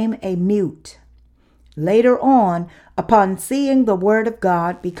became a mute. Later on, upon seeing the word of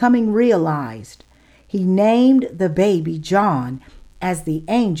God becoming realized, he named the baby John as the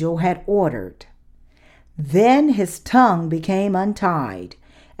angel had ordered. Then his tongue became untied,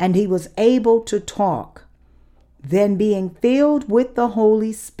 and he was able to talk. Then, being filled with the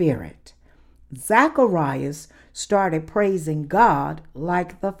Holy Spirit, Zacharias started praising God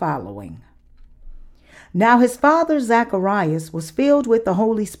like the following. Now his father Zacharias was filled with the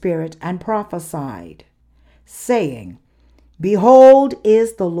Holy Spirit and prophesied, saying, Behold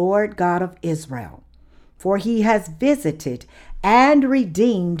is the Lord God of Israel, for he has visited and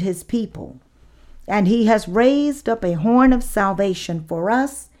redeemed his people, and he has raised up a horn of salvation for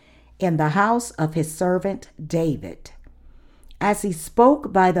us in the house of his servant David, as he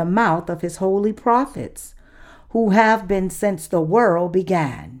spoke by the mouth of his holy prophets, who have been since the world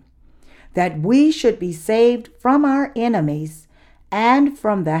began, that we should be saved from our enemies and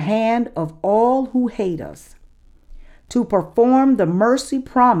from the hand of all who hate us, to perform the mercy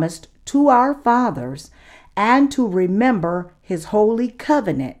promised to our fathers, and to remember his holy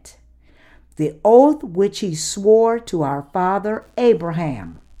covenant, the oath which he swore to our father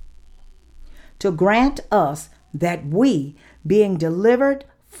Abraham, to grant us that we, being delivered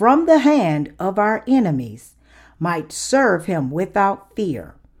from the hand of our enemies, might serve him without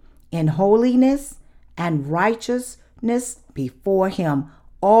fear, in holiness and righteousness before him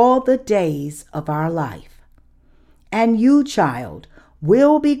all the days of our life. And you, child,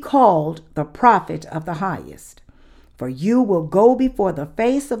 will be called the prophet of the highest, for you will go before the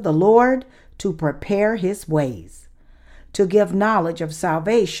face of the Lord to prepare his ways, to give knowledge of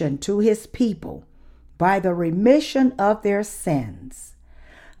salvation to his people by the remission of their sins,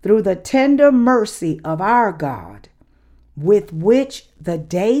 through the tender mercy of our God, with which the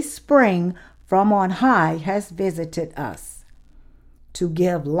day spring from on high has visited us, to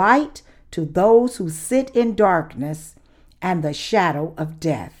give light to those who sit in darkness and the shadow of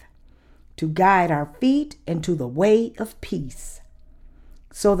death, to guide our feet into the way of peace.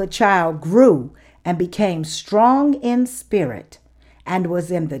 So the child grew and became strong in spirit, and was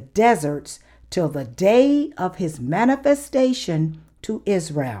in the deserts till the day of his manifestation to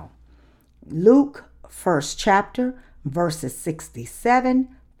Israel. Luke 1st chapter, verses 67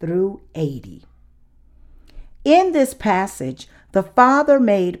 through 80. In this passage, the Father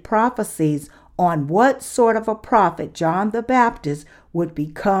made prophecies on what sort of a prophet John the Baptist would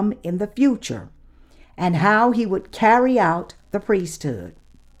become in the future and how he would carry out the priesthood.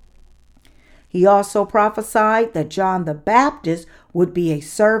 He also prophesied that John the Baptist would be a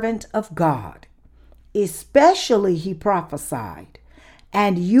servant of God. Especially he prophesied,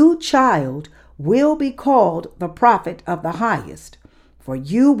 "And you, child, will be called the prophet of the highest, for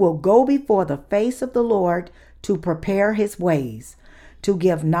you will go before the face of the Lord to prepare his ways, to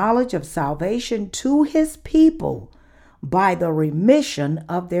give knowledge of salvation to his people by the remission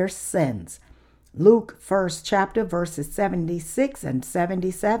of their sins." Luke 1st chapter verses 76 and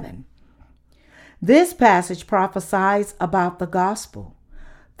 77. This passage prophesies about the gospel.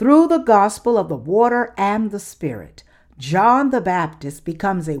 Through the gospel of the water and the Spirit, John the Baptist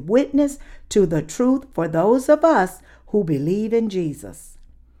becomes a witness to the truth for those of us who believe in Jesus.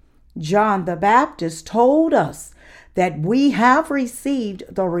 John the Baptist told us that we have received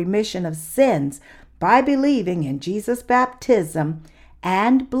the remission of sins by believing in Jesus' baptism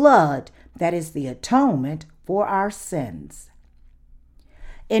and blood, that is the atonement for our sins.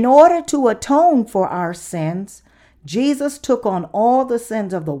 In order to atone for our sins, Jesus took on all the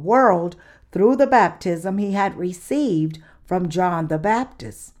sins of the world through the baptism he had received from John the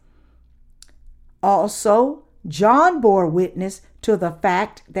Baptist. Also, John bore witness to the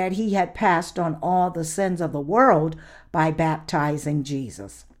fact that he had passed on all the sins of the world by baptizing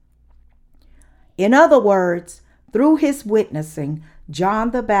Jesus. In other words, through his witnessing,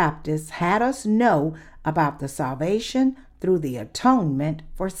 John the Baptist had us know about the salvation through the atonement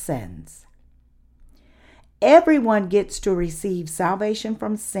for sins. Everyone gets to receive salvation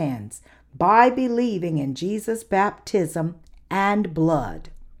from sins by believing in Jesus' baptism and blood.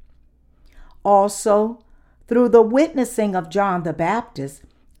 Also, through the witnessing of John the Baptist,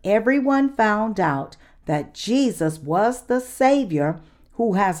 everyone found out that Jesus was the Savior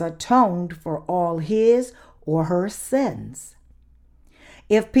who has atoned for all his or her sins.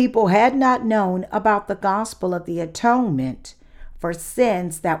 If people had not known about the gospel of the atonement for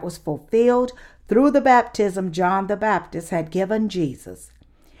sins that was fulfilled through the baptism John the Baptist had given Jesus,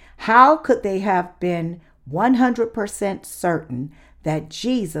 how could they have been 100% certain that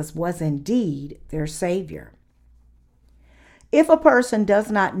Jesus was indeed their Savior? If a person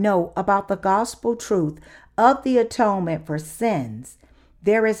does not know about the gospel truth of the atonement for sins,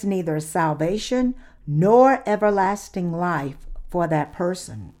 there is neither salvation nor everlasting life for that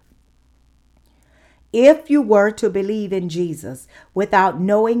person. If you were to believe in Jesus without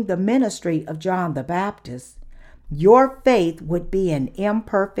knowing the ministry of John the Baptist, your faith would be an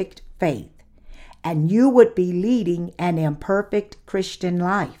imperfect faith, and you would be leading an imperfect Christian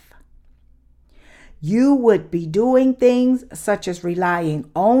life. You would be doing things such as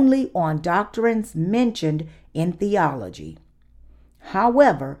relying only on doctrines mentioned in theology.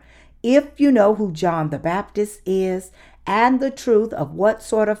 However, if you know who John the Baptist is and the truth of what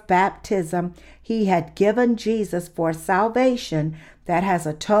sort of baptism he had given Jesus for salvation that has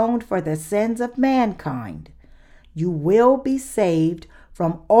atoned for the sins of mankind, you will be saved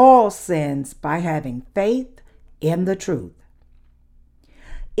from all sins by having faith in the truth.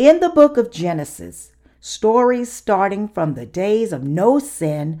 In the book of Genesis, stories starting from the days of no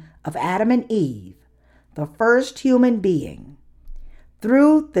sin of Adam and Eve, the first human being,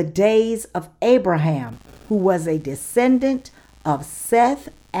 through the days of Abraham, who was a descendant of Seth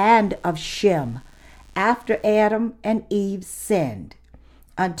and of Shem, after Adam and Eve sinned,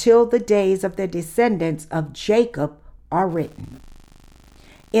 until the days of the descendants of Jacob are written.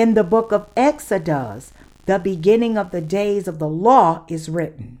 In the book of Exodus, the beginning of the days of the law is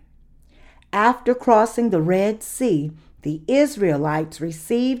written. After crossing the Red Sea, the Israelites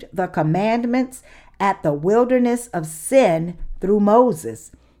received the commandments at the wilderness of Sin through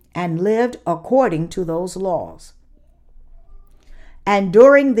Moses and lived according to those laws. And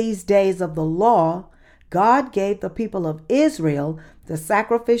during these days of the law, God gave the people of Israel the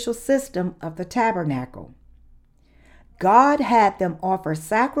sacrificial system of the tabernacle. God had them offer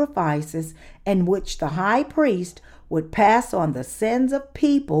sacrifices in which the high priest would pass on the sins of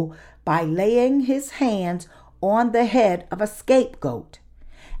people by laying his hands on the head of a scapegoat,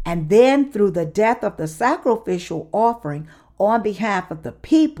 and then through the death of the sacrificial offering on behalf of the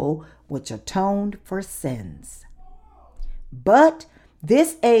people, which atoned for sins. But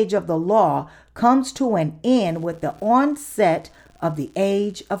this age of the law comes to an end with the onset of the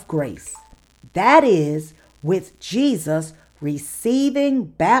age of grace. That is, with Jesus receiving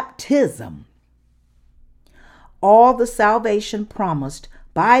baptism. All the salvation promised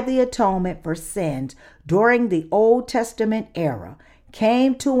by the atonement for sins during the Old Testament era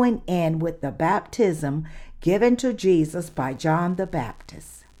came to an end with the baptism given to Jesus by John the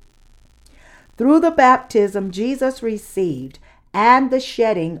Baptist. Through the baptism Jesus received and the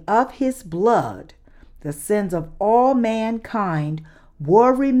shedding of his blood, the sins of all mankind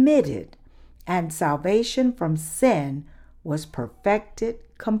were remitted, and salvation from sin was perfected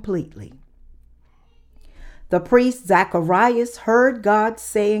completely. The priest Zacharias heard God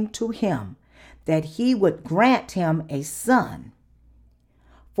saying to him that he would grant him a son.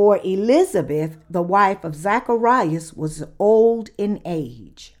 For Elizabeth, the wife of Zacharias, was old in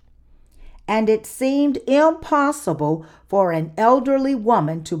age, and it seemed impossible for an elderly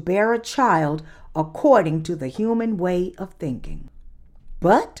woman to bear a child according to the human way of thinking.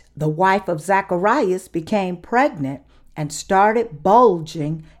 But the wife of Zacharias became pregnant and started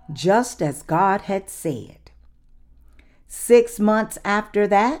bulging just as God had said. 6 months after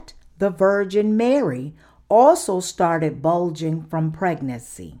that, the Virgin Mary also started bulging from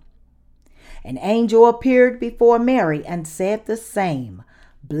pregnancy. An angel appeared before Mary and said the same.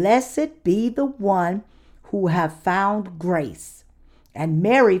 Blessed be the one who have found grace. And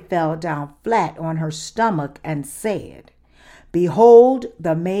Mary fell down flat on her stomach and said, Behold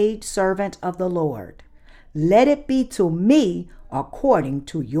the maidservant of the Lord. Let it be to me according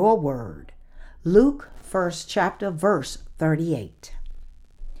to your word. Luke 1st chapter verse 38.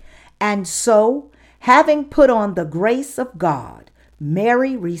 And so, having put on the grace of God,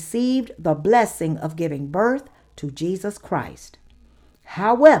 Mary received the blessing of giving birth to Jesus Christ.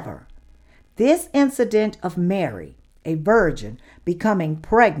 However, this incident of Mary, a virgin, becoming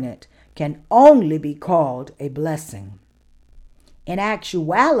pregnant can only be called a blessing. In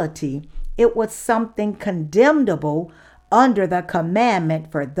actuality, it was something condemnable under the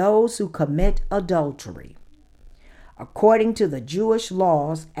commandment for those who commit adultery, according to the Jewish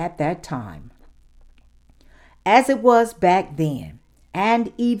laws at that time. As it was back then,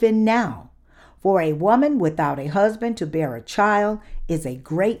 and even now, for a woman without a husband to bear a child is a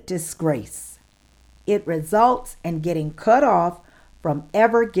great disgrace. It results in getting cut off from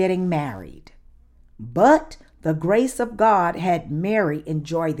ever getting married. But the grace of God had Mary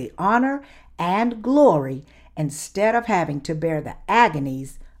enjoy the honor and glory instead of having to bear the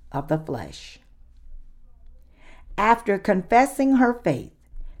agonies of the flesh. After confessing her faith,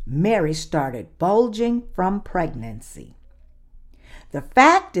 Mary started bulging from pregnancy. The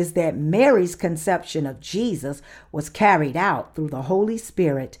fact is that Mary's conception of Jesus was carried out through the Holy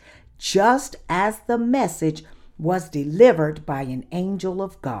Spirit, just as the message was delivered by an angel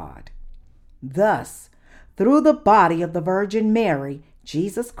of God. Thus, through the body of the Virgin Mary,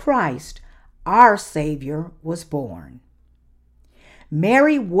 Jesus Christ, our Savior, was born.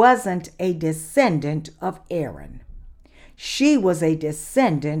 Mary wasn't a descendant of Aaron. She was a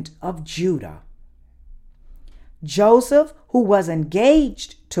descendant of Judah. Joseph, who was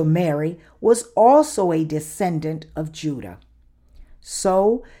engaged to Mary, was also a descendant of Judah.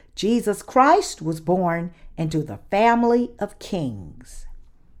 So, Jesus Christ was born into the family of kings.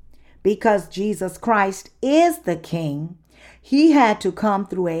 Because Jesus Christ is the King, he had to come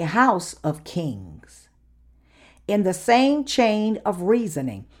through a house of kings. In the same chain of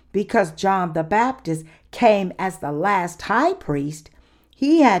reasoning, because John the Baptist came as the last high priest,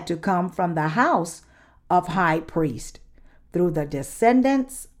 he had to come from the house of high priest through the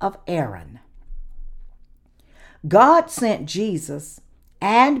descendants of Aaron. God sent Jesus,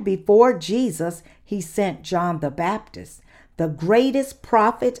 and before Jesus, he sent John the Baptist, the greatest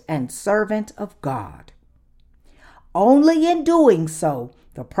prophet and servant of God. Only in doing so,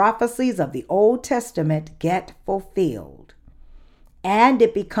 the prophecies of the Old Testament get fulfilled, and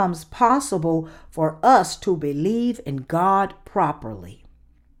it becomes possible for us to believe in God properly.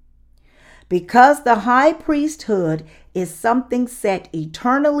 Because the high priesthood is something set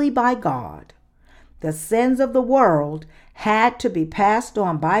eternally by God, the sins of the world had to be passed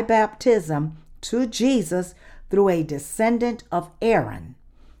on by baptism to Jesus through a descendant of Aaron,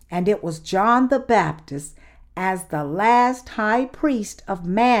 and it was John the Baptist as the last high priest of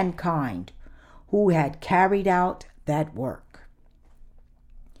mankind who had carried out that work.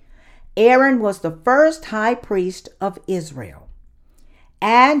 Aaron was the first high priest of Israel,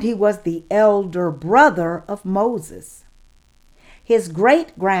 and he was the elder brother of Moses. His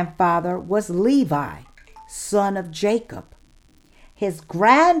great-grandfather was Levi, son of Jacob. His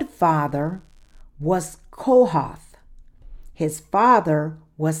grandfather was Kohath. His father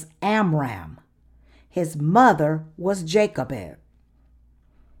was Amram. His mother was Jochebed.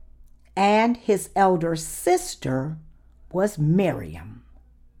 And his elder sister was Miriam.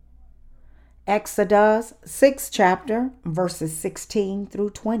 Exodus 6th chapter, verses 16 through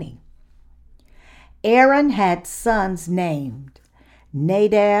 20. Aaron had sons named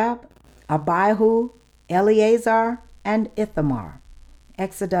Nadab, Abihu, Eleazar, and Ithamar.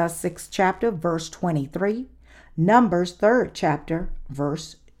 Exodus 6th chapter, verse 23. Numbers 3rd chapter,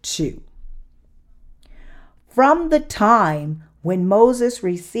 verse 2. From the time when Moses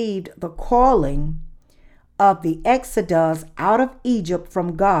received the calling of the Exodus out of Egypt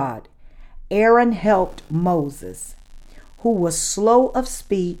from God, Aaron helped Moses, who was slow of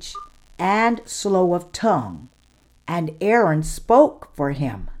speech and slow of tongue, and Aaron spoke for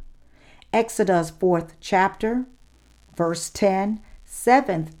him. Exodus 4th chapter, verse 10,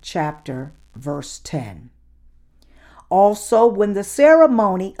 7th chapter, verse 10. Also, when the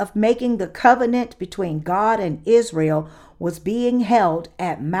ceremony of making the covenant between God and Israel was being held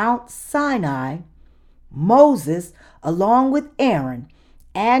at Mount Sinai, Moses, along with Aaron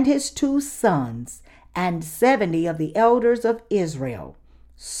and his 2 sons and 70 of the elders of Israel,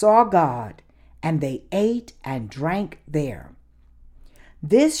 saw God, and they ate and drank there.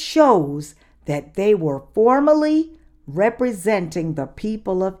 This shows that they were formally representing the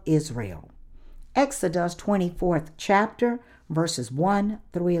people of Israel. Exodus 24th chapter, verses 1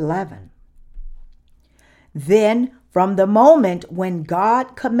 through 11. Then, from the moment when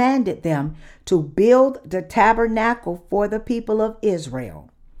God commanded them to build the tabernacle for the people of Israel,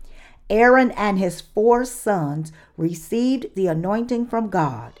 Aaron and his 4 sons received the anointing from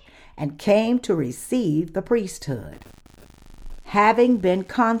God and came to receive the priesthood, having been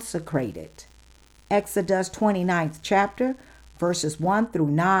consecrated. Exodus 29th chapter, verses 1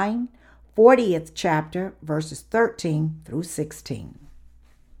 through 9, 40th chapter, verses 13 through 16.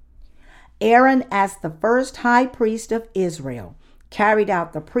 Aaron, as the first high priest of Israel, carried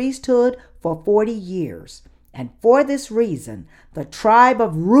out the priesthood for 40 years, and for this reason, the tribe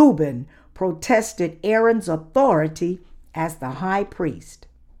of Reuben protested Aaron's authority as the high priest.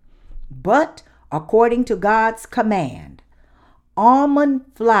 But according to God's command, almond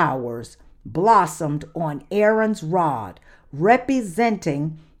flowers blossomed on Aaron's rod,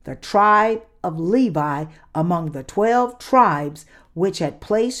 representing the tribe of Levi among the 12 tribes which had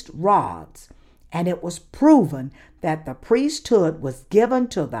placed rods, and it was proven that the priesthood was given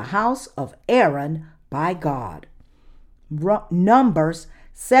to the house of Aaron by God. Numbers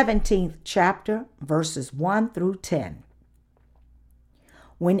 17th chapter, verses 1 through 10.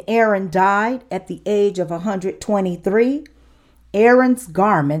 When Aaron died at the age of 123, Aaron's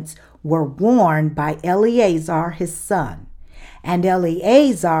garments were worn by Eleazar his son, and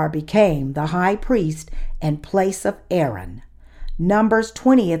Eleazar became the high priest in place of Aaron. Numbers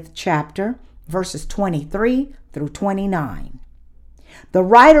 20th chapter, verses 23 through 29. The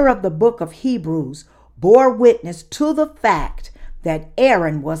writer of the book of Hebrews bore witness to the fact that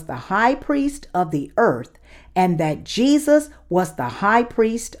Aaron was the high priest of the earth and that Jesus was the high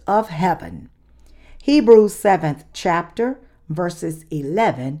priest of heaven. Hebrews 7th chapter, verses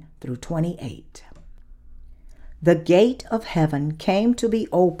 11 through 28. The gate of heaven came to be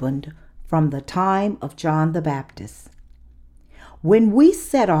opened from the time of John the Baptist. When we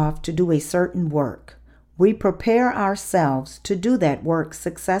set off to do a certain work, we prepare ourselves to do that work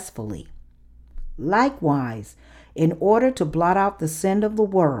successfully. Likewise, in order to blot out the sin of the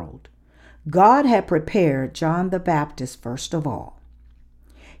world, God had prepared John the Baptist first of all.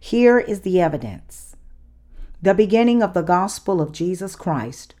 Here is the evidence: the beginning of the gospel of Jesus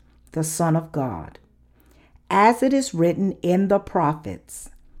Christ, the Son of God. As it is written in the prophets,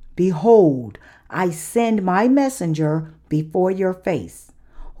 "Behold, I send my messenger before your face,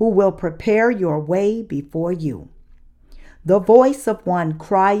 who will prepare your way before you." The voice of one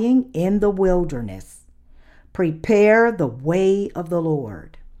crying in the wilderness, "Prepare the way of the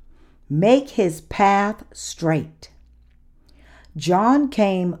Lord. Make his path straight." John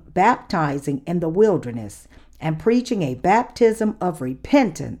came baptizing in the wilderness and preaching a baptism of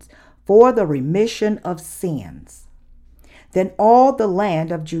repentance for the remission of sins. Then all the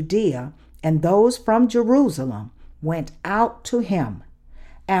land of Judea and those from Jerusalem went out to him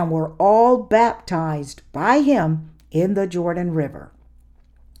and were all baptized by him in the Jordan River,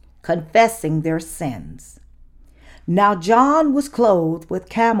 confessing their sins. Now John was clothed with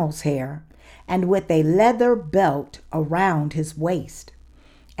camel's hair and with a leather belt around his waist,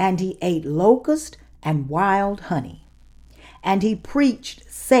 and he ate locust and wild honey. And he preached,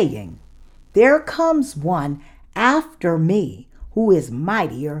 saying, "There comes one after me who is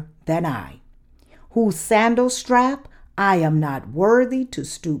mightier than I, whose sandal strap I am not worthy to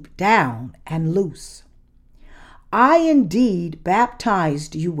stoop down and loose. I indeed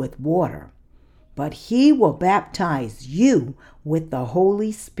baptized you with water, but he will baptize you with the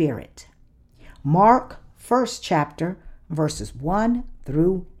Holy Spirit." Mark 1st chapter, verses 1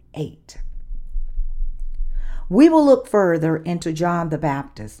 through 8. We will look further into John the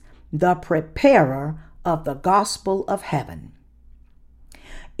Baptist, the preparer of the gospel of heaven.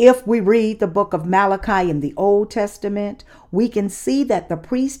 If we read the book of Malachi in the Old Testament, we can see that the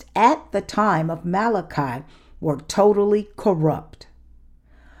priests at the time of Malachi were totally corrupt.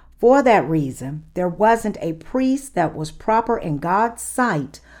 For that reason, there wasn't a priest that was proper in God's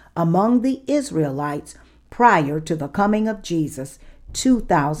sight among the Israelites prior to the coming of Jesus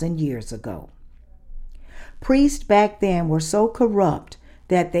 2,000 years ago. Priests back then were so corrupt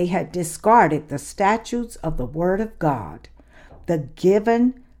that they had discarded the statutes of the Word of God, the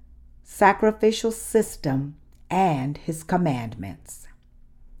given sacrificial system, and His commandments.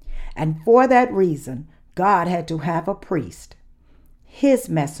 And for that reason, God had to have a priest, His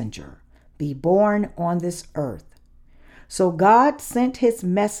messenger, be born on this earth. So God sent His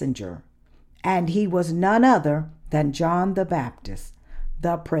messenger, and he was none other than John the Baptist,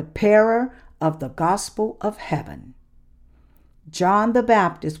 the preparer of the gospel of heaven. John the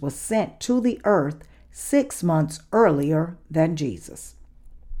Baptist was sent to the earth 6 months earlier than Jesus.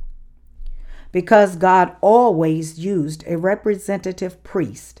 Because God always used a representative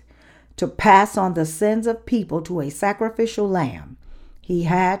priest to pass on the sins of people to a sacrificial lamb, He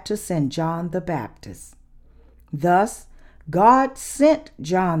had to send John the Baptist. Thus, God sent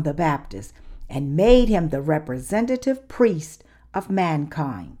John the Baptist and made him the representative priest of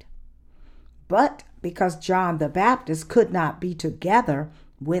mankind. But because John the Baptist could not be together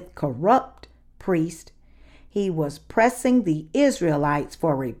with corrupt priests, he was pressing the Israelites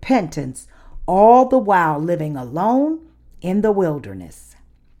for repentance, all the while living alone in the wilderness.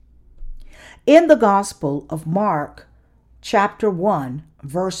 In the Gospel of Mark, chapter 1,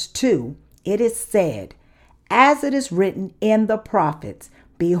 verse 2, it is said, "As it is written in the prophets,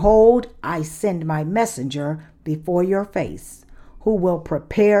 Behold, I send my messenger before your face, who will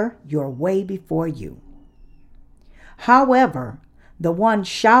prepare your way before you." However, the one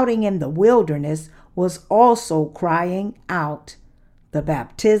shouting in the wilderness was also crying out the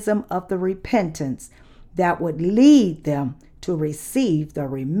baptism of the repentance that would lead them to receive the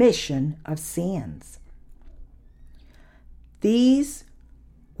remission of sins. These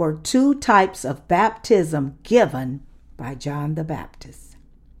were two types of baptism given by John the Baptist.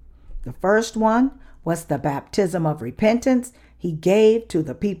 The first one was the baptism of repentance he gave to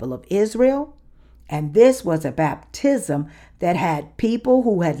the people of Israel, and this was a baptism that had people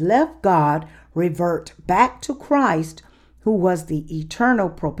who had left God revert back to Christ, who was the eternal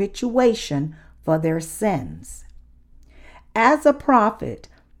propitiation for their sins. As a prophet,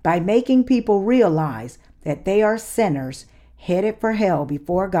 by making people realize that they are sinners headed for hell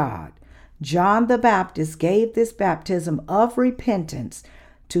before God, John the Baptist gave this baptism of repentance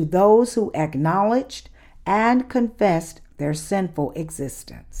to those who acknowledged and confessed their sinful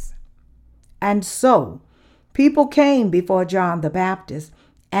existence. And so, people came before John the Baptist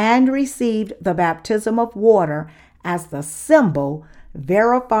and received the baptism of water as the symbol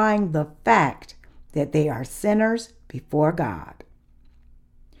verifying the fact that they are sinners before God.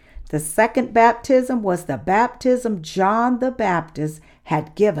 The second baptism was the baptism John the Baptist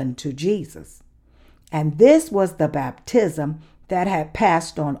had given to Jesus. And this was the baptism that had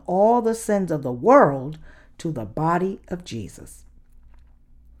passed on all the sins of the world to the body of Jesus.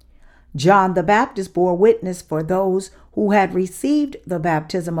 John the Baptist bore witness for those who had received the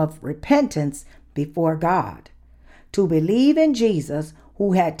baptism of repentance before God, to believe in Jesus,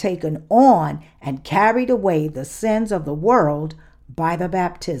 who had taken on and carried away the sins of the world by the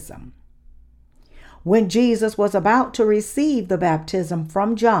baptism. When Jesus was about to receive the baptism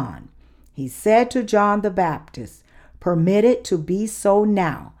from John, he said to John the Baptist, "Permit it to be so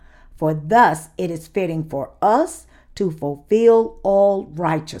now, for thus it is fitting for us to fulfill all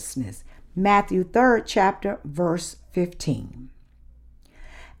righteousness." Matthew 3rd chapter, verse 15.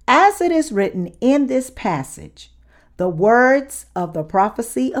 As it is written in this passage, the words of the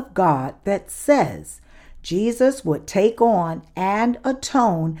prophecy of God that says Jesus would take on and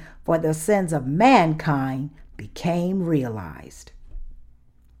atone for the sins of mankind became realized.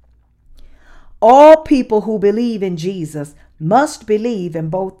 All people who believe in Jesus must believe in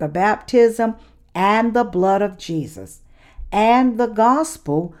both the baptism and the blood of Jesus and the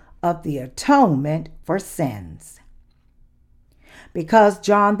gospel of the atonement for sins. Because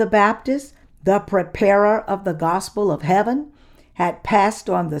John the Baptist, the preparer of the gospel of heaven, had passed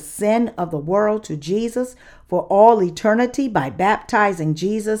on the sin of the world to Jesus for all eternity by baptizing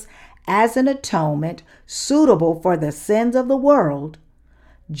Jesus as an atonement suitable for the sins of the world,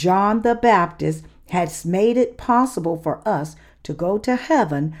 John the Baptist has made it possible for us to go to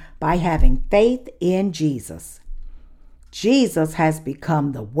heaven by having faith in Jesus. Jesus has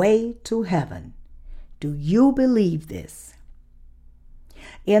become the way to heaven. Do you believe this?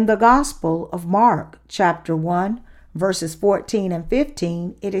 In the Gospel of Mark, chapter 1, verses 14 and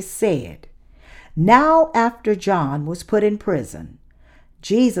 15, it is said, "Now after John was put in prison,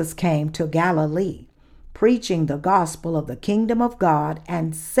 Jesus came to Galilee, preaching the gospel of the kingdom of God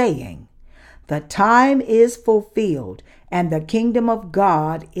and saying, 'The time is fulfilled and the kingdom of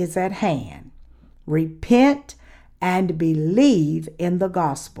God is at hand. Repent and believe in the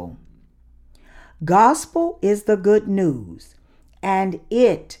gospel.'" Gospel is the good news, and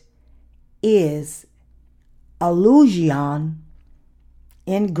it is allusion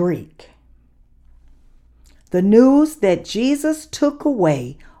in Greek. The news that Jesus took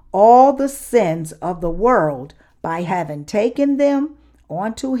away all the sins of the world by having taken them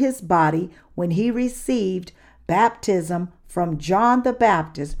onto his body when he received baptism from John the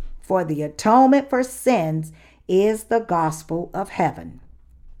Baptist for the atonement for sins is the gospel of heaven.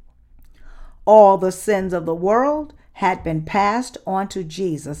 All the sins of the world had been passed on to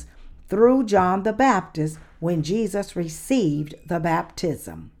Jesus through John the Baptist when Jesus received the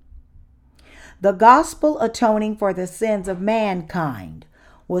baptism. The gospel atoning for the sins of mankind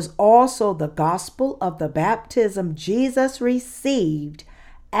was also the gospel of the baptism Jesus received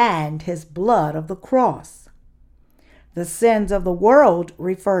and his blood of the cross. The sins of the world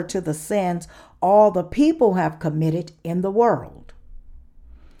refer to the sins all the people have committed in the world.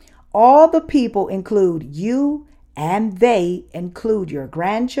 All the people include you, and they include your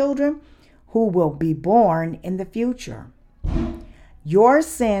grandchildren who will be born in the future. Your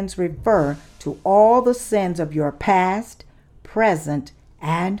sins refer to all the sins of your past, present,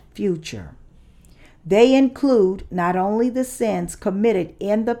 and future. They include not only the sins committed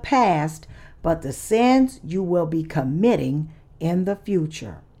in the past, but the sins you will be committing in the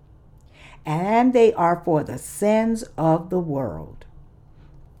future. And they are for the sins of the world.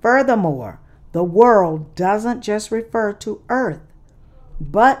 Furthermore, the world doesn't just refer to earth,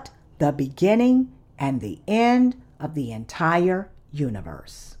 but the beginning and the end of the entire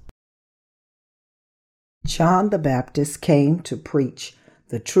universe. John the Baptist came to preach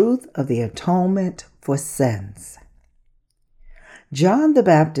the truth of the atonement for sins. John the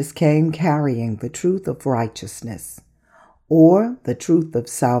Baptist came carrying the truth of righteousness, or the truth of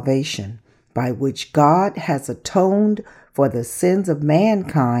salvation, by which God has atoned for the sins of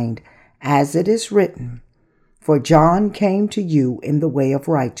mankind, as it is written, "For John came to you in the way of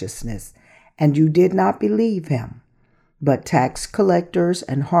righteousness, and you did not believe him, but tax collectors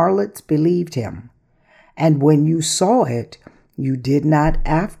and harlots believed him. And when you saw it, you did not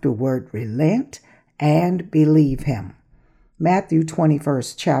afterward relent and believe him." Matthew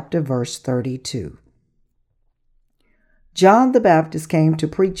 21st chapter, verse 32. John the Baptist came to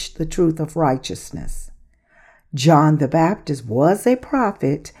preach the truth of righteousness. John the Baptist was a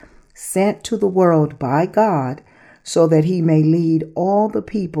prophet sent to the world by God so that he may lead all the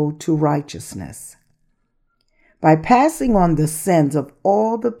people to righteousness. By passing on the sins of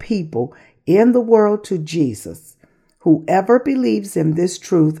all the people in the world to Jesus, whoever believes in this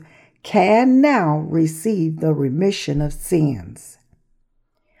truth can now receive the remission of sins.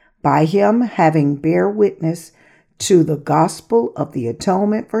 By him having bear witness to the gospel of the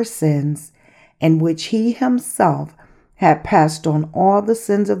atonement for sins, in which he himself had passed on all the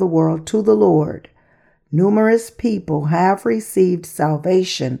sins of the world to the Lord, numerous people have received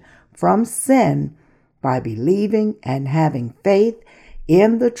salvation from sin by believing and having faith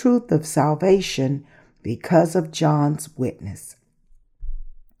in the truth of salvation because of John's witness.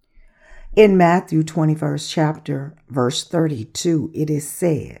 In Matthew 21st chapter, verse 32, it is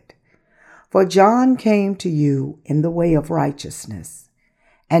said, "For John came to you in the way of righteousness,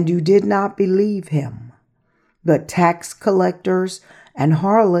 and you did not believe him, but tax collectors and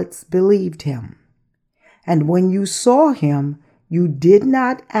harlots believed him. And when you saw him, you did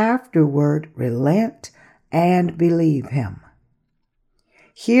not afterward relent and believe him."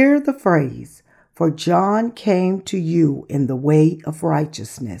 Hear the phrase, "For John came to you in the way of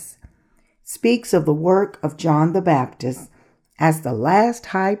righteousness," speaks of the work of John the Baptist as the last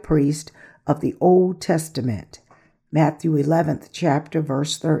high priest of the Old Testament, Matthew 11th chapter,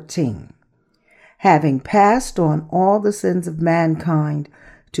 verse 13, having passed on all the sins of mankind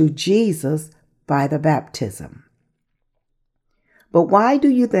to Jesus by the baptism. But why do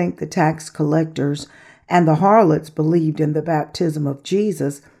you think the tax collectors and the harlots believed in the baptism of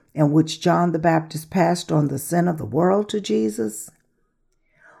Jesus, in which John the Baptist passed on the sin of the world to Jesus?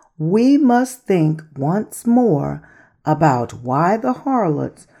 We must think once more about why the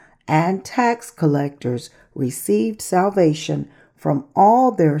harlots and tax collectors received salvation from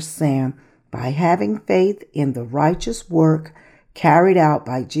all their sin by having faith in the righteous work carried out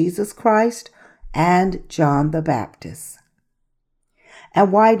by Jesus Christ and John the Baptist.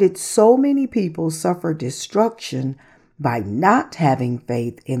 And why did so many people suffer destruction by not having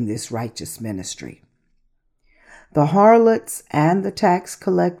faith in this righteous ministry? The harlots and the tax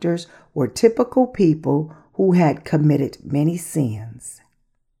collectors were typical people who had committed many sins.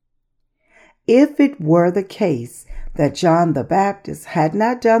 If it were the case that John the Baptist had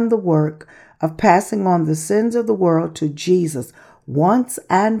not done the work of passing on the sins of the world to Jesus once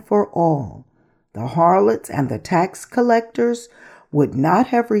and for all, the harlots and the tax collectors would not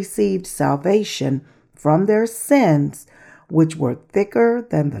have received salvation from their sins, which were thicker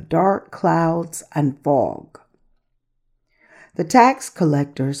than the dark clouds and fog. The tax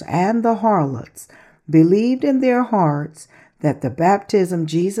collectors and the harlots believed in their hearts that the baptism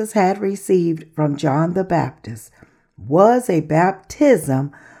Jesus had received from John the Baptist was a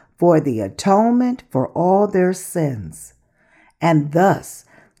baptism for the atonement for all their sins, and thus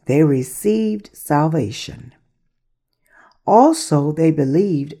they received salvation. Also, they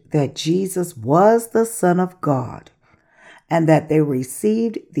believed that Jesus was the Son of God, and that they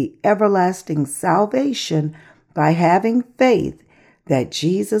received the everlasting salvation by having faith that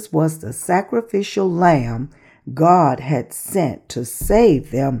Jesus was the sacrificial lamb God had sent to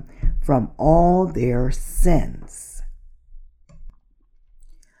save them from all their sins.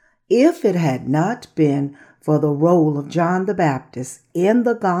 If it had not been for the role of John the Baptist in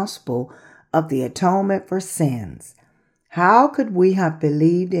the gospel of the atonement for sins, how could we have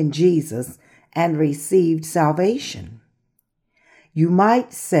believed in Jesus and received salvation? You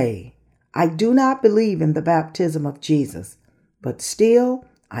might say, I do not believe in the baptism of Jesus, but still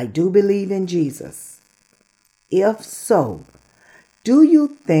I do believe in Jesus. If so, do you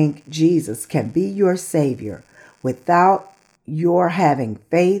think Jesus can be your Savior without your having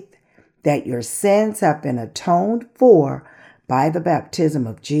faith that your sins have been atoned for by the baptism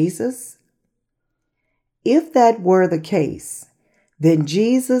of Jesus? If that were the case, then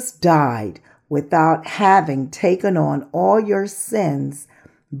Jesus died without having taken on all your sins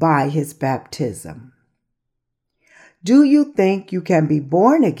by his baptism. Do you think you can be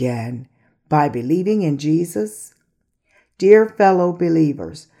born again by believing in Jesus? Dear fellow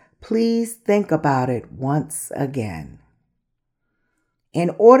believers, please think about it once again. In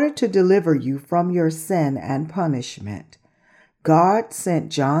order to deliver you from your sin and punishment, God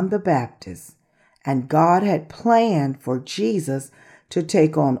sent John the Baptist, and God had planned for Jesus to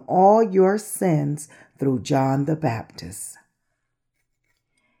take on all your sins through John the Baptist.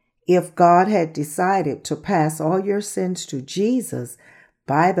 If God had decided to pass all your sins to Jesus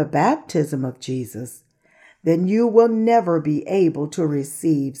by the baptism of Jesus, then you will never be able to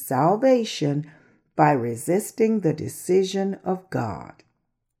receive salvation by resisting the decision of God.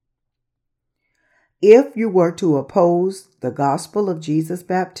 If you were to oppose the gospel of Jesus'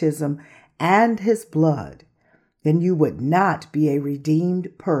 baptism and his blood, then you would not be a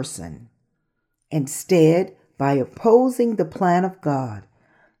redeemed person. Instead, by opposing the plan of God,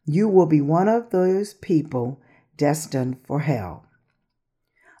 you will be one of those people destined for hell.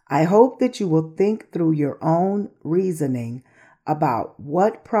 I hope that you will think through your own reasoning about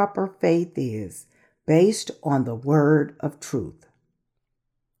what proper faith is based on the word of truth.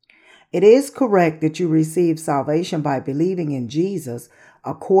 It is correct that you receive salvation by believing in Jesus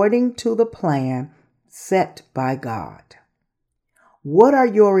according to the plan set by God. What are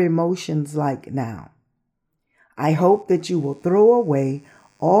your emotions like now? I hope that you will throw away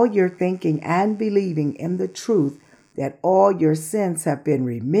all your thinking and believing in the truth that all your sins have been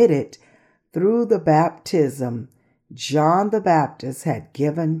remitted through the baptism John the Baptist had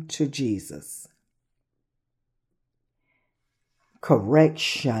given to Jesus.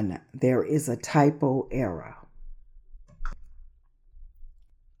 Correction, there is a typo error.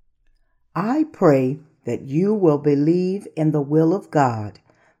 I pray that you will believe in the will of God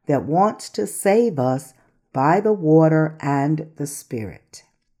that wants to save us by the water and the Spirit.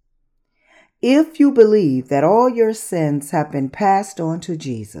 If you believe that all your sins have been passed on to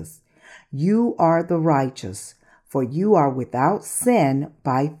Jesus, you are the righteous, for you are without sin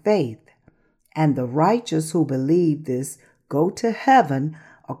by faith. And the righteous who believe this go to heaven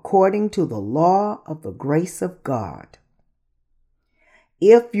according to the law of the grace of God.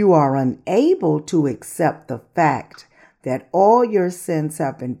 If you are unable to accept the fact that all your sins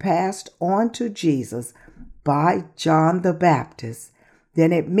have been passed on to Jesus by John the Baptist,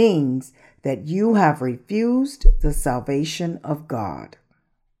 then it means that you have refused the salvation of God.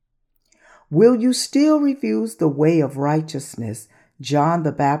 Will you still refuse the way of righteousness John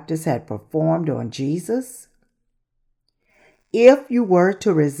the Baptist had performed on Jesus? If you were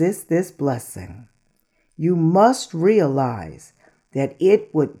to resist this blessing, you must realize that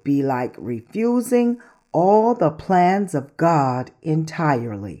it would be like refusing all the plans of God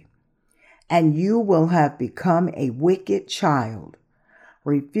entirely, and you will have become a wicked child,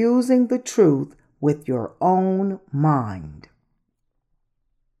 refusing the truth with your own mind.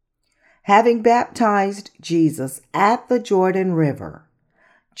 Having baptized Jesus at the Jordan River,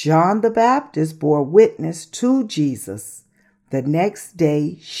 John the Baptist bore witness to Jesus the next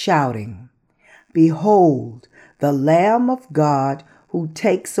day, shouting, "Behold, the Lamb of God who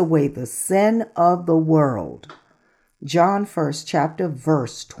takes away the sin of the world." John 1st chapter,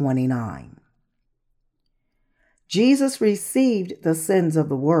 verse 29. Jesus received the sins of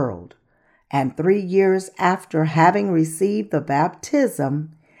the world, and 3 years after having received the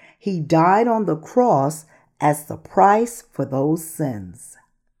baptism, he died on the cross as the price for those sins.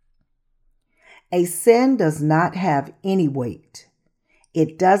 A sin does not have any weight.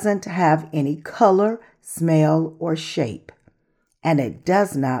 It doesn't have any color, smell, or shape, and it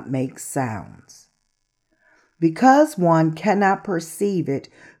does not make sounds. Because one cannot perceive it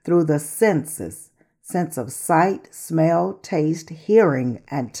through the senses, sense of sight, smell, taste, hearing,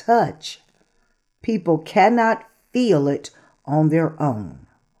 and touch, people cannot feel it on their own.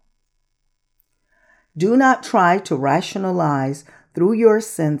 Do not try to rationalize through your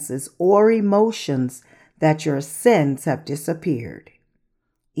senses or emotions that your sins have disappeared.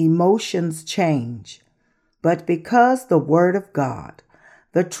 Emotions change, but because the Word of God,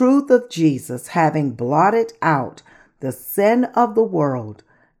 the truth of Jesus, having blotted out the sin of the world,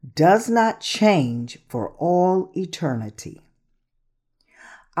 does not change for all eternity.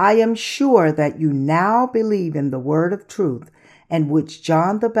 I am sure that you now believe in the word of truth, and which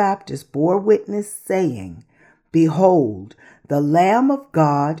John the Baptist bore witness, saying, "Behold, the Lamb of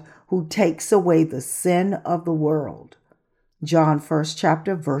God who takes away the sin of the world." John 1st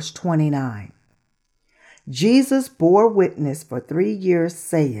chapter, verse 29. Jesus bore witness for 3 years,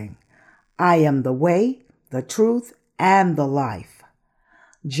 saying, "I am the way, the truth, and the life."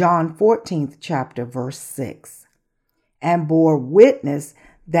 John 14th chapter, verse 6. And bore witness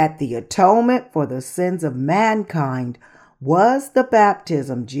that the atonement for the sins of mankind was the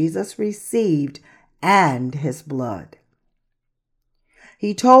baptism Jesus received and his blood.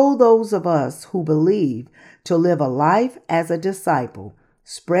 He told those of us who believe to live a life as a disciple,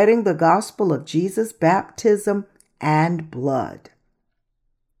 spreading the gospel of Jesus' baptism and blood.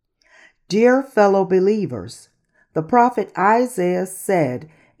 Dear fellow believers, the prophet Isaiah said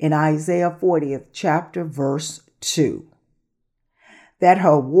in Isaiah 40th chapter, verse 2, that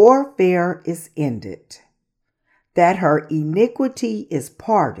her warfare is ended, that her iniquity is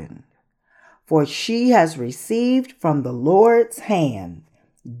pardoned, for she has received from the Lord's hand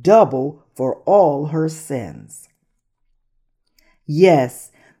double for all her sins.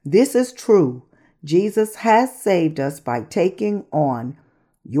 Yes, this is true. Jesus has saved us by taking on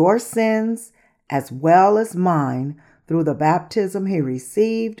your sins as well as mine through the baptism he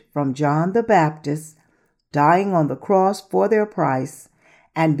received from John the Baptist, dying on the cross for their price,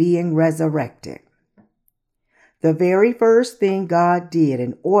 and being resurrected. The very first thing God did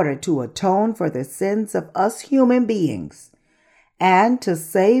in order to atone for the sins of us human beings and to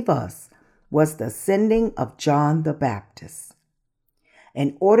save us was the sending of John the Baptist.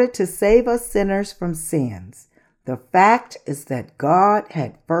 In order to save us sinners from sins, the fact is that God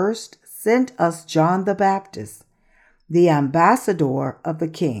had first sent us John the Baptist, the ambassador of the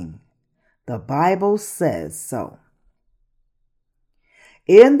King. The Bible says so.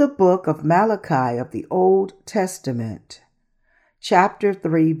 In the book of Malachi of the Old Testament, chapter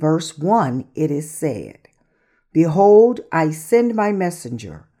 3, verse 1, it is said, "Behold, I send my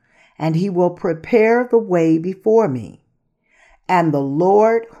messenger, and he will prepare the way before me. And the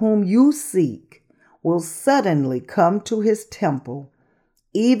Lord whom you seek will suddenly come to his temple,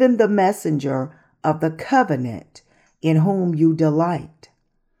 even the messenger of the covenant in whom you delight.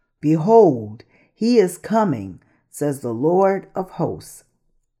 Behold, he is coming, says the Lord of hosts."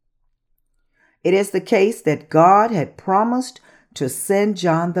 It is the case that God had promised to send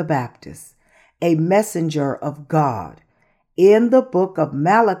John the Baptist, a messenger of God, in the book of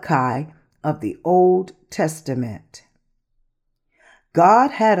Malachi of the Old Testament.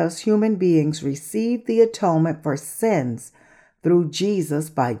 God had us human beings receive the atonement for sins through Jesus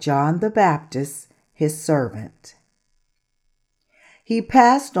by John the Baptist, his servant. He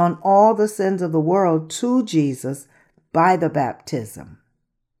passed on all the sins of the world to Jesus by the baptism.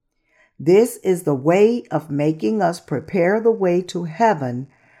 This is the way of making us prepare the way to heaven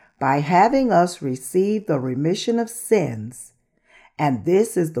by having us receive the remission of sins, and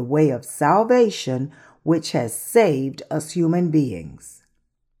this is the way of salvation which has saved us human beings.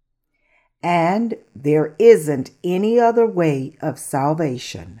 And there isn't any other way of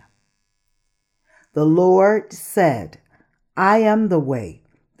salvation. The Lord said, I am the way,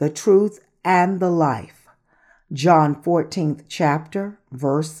 the truth, and the life. John 14th chapter,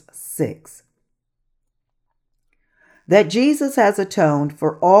 verse 6. That Jesus has atoned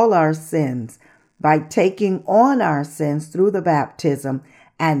for all our sins by taking on our sins through the baptism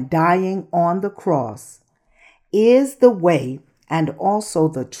and dying on the cross is the way and also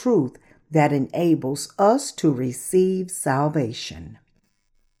the truth that enables us to receive salvation.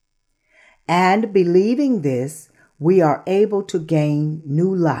 And believing this, we are able to gain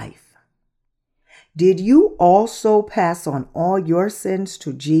new life. Did you also pass on all your sins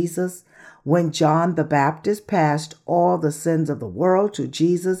to Jesus when John the Baptist passed all the sins of the world to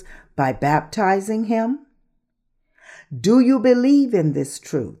Jesus by baptizing him? Do you believe in this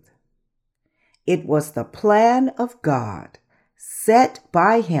truth? It was the plan of God, set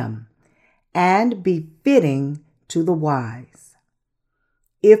by him, and befitting to the wise.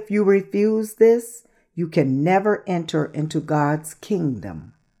 If you refuse this, you can never enter into God's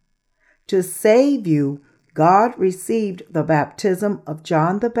kingdom. To save you, God received the baptism of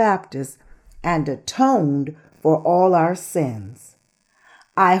John the Baptist and atoned for all our sins.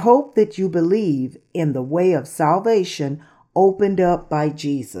 I hope that you believe in the way of salvation opened up by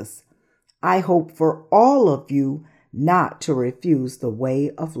Jesus. I hope for all of you not to refuse the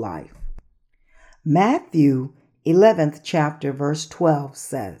way of life. Matthew 11th chapter verse 12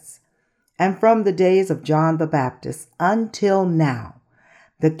 says, And from the days of John the Baptist until now,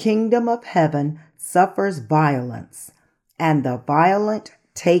 the kingdom of heaven suffers violence, and the violent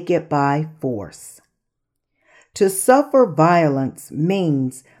take it by force. To suffer violence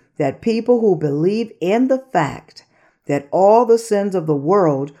means that people who believe in the fact that all the sins of the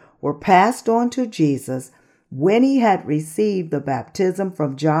world were passed on to Jesus when he had received the baptism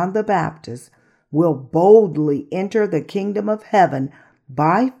from John the Baptist will boldly enter the kingdom of heaven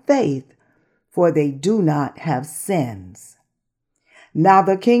by faith, for they do not have sins. Now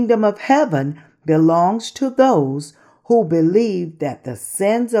the kingdom of heaven belongs to those who believe that the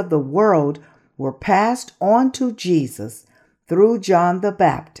sins of the world were passed on to Jesus through John the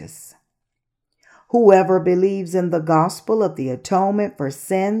Baptist. Whoever believes in the gospel of the atonement for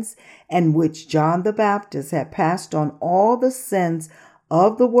sins, in which John the Baptist had passed on all the sins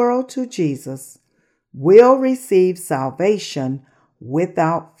of the world to Jesus, will receive salvation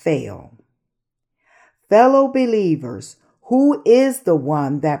without fail. Fellow believers, who is the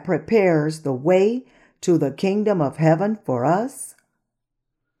one that prepares the way to the kingdom of heaven for us?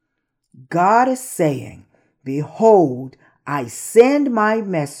 God is saying, Behold, I send my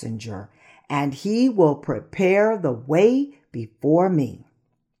messenger, and he will prepare the way before me.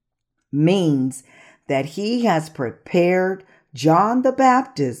 Means that he has prepared John the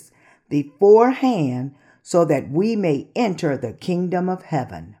Baptist beforehand so that we may enter the kingdom of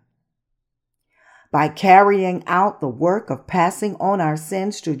heaven. By carrying out the work of passing on our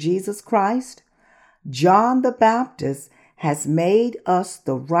sins to Jesus Christ, John the Baptist has made us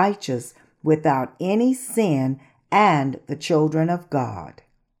the righteous without any sin and the children of God.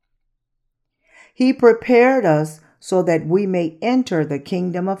 He prepared us so that we may enter the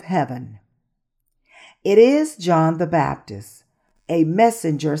kingdom of heaven. It is John the Baptist, a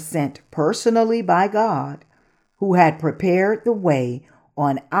messenger sent personally by God, who had prepared the way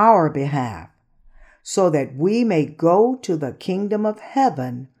on our behalf, so that we may go to the kingdom of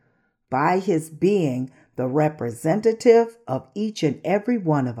heaven by his being the representative of each and every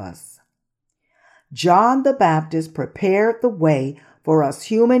one of us. John the Baptist prepared the way for us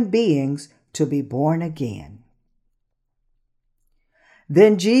human beings to be born again.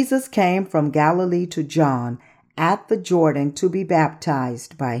 Then Jesus came from Galilee to John at the Jordan to be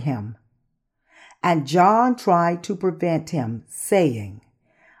baptized by him. And John tried to prevent him, saying,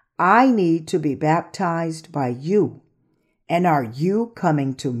 I need to be baptized by you, and are you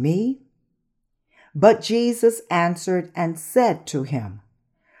coming to me? But Jesus answered and said to him,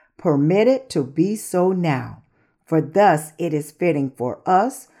 Permit it to be so now, for thus it is fitting for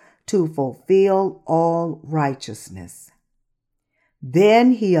us to fulfill all righteousness.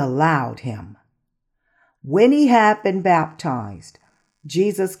 Then he allowed him. When he had been baptized,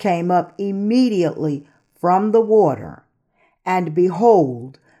 Jesus came up immediately from the water, and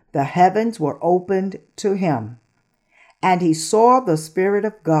behold, the heavens were opened to him, and he saw the Spirit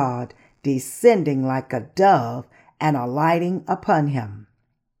of God descending like a dove and alighting upon him.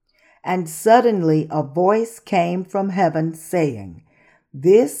 And suddenly a voice came from heaven saying,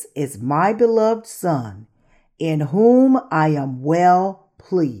 This is my beloved Son, in whom I am well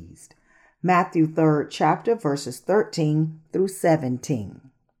pleased. Matthew 3rd chapter verses 13 through 17.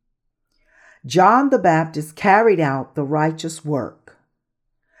 John the Baptist carried out the righteous work.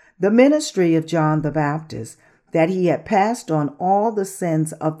 The ministry of John the Baptist, that he had passed on all the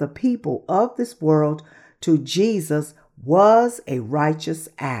sins of the people of this world to Jesus, was a righteous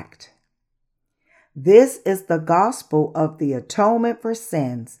act. This is the gospel of the atonement for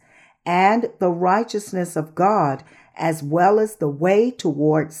sins and the righteousness of God, as well as the way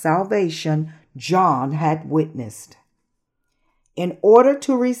toward salvation John had witnessed. In order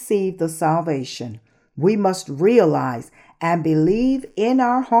to receive the salvation, we must realize and believe in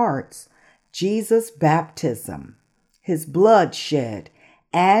our hearts Jesus' baptism, his blood shed,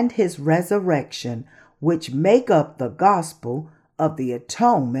 and his resurrection, which make up the gospel of the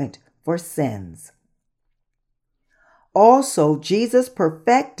atonement for sins. Also, Jesus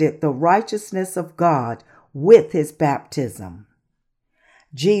perfected the righteousness of God with his baptism.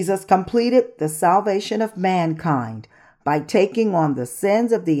 Jesus completed the salvation of mankind by taking on the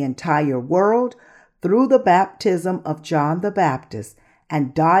sins of the entire world through the baptism of John the Baptist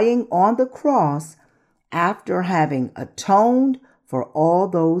and dying on the cross after having atoned for all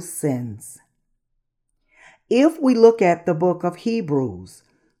those sins. If we look at the book of Hebrews,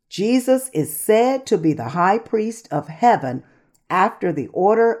 Jesus is said to be the high priest of heaven after the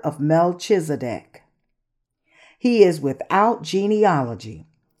order of Melchizedek. He is without genealogy,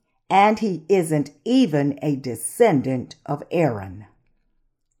 and he isn't even a descendant of Aaron.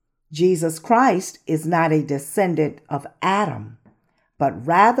 Jesus Christ is not a descendant of Adam, but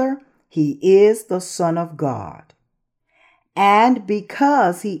rather he is the Son of God. And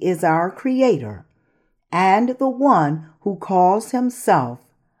because he is our Creator and the one who calls himself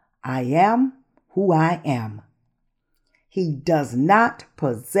I am who I am, he does not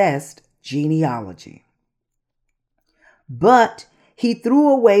possess genealogy. But he threw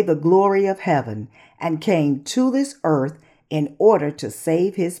away the glory of heaven and came to this earth in order to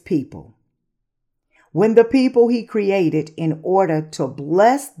save his people. When the people he created in order to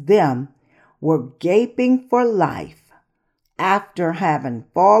bless them were gaping for life after having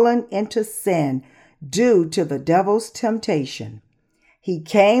fallen into sin due to the devil's temptation, he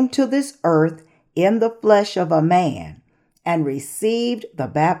came to this earth in the flesh of a man and received the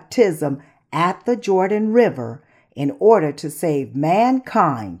baptism at the Jordan River in order to save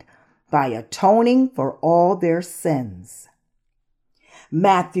mankind by atoning for all their sins.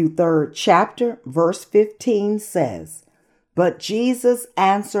 Matthew 3rd chapter, verse 15 says, "But Jesus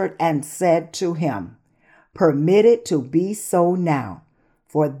answered and said to him, Permit it to be so now,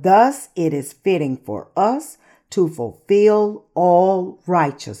 for thus it is fitting for us to fulfill all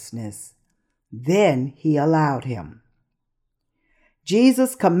righteousness." Then he allowed him.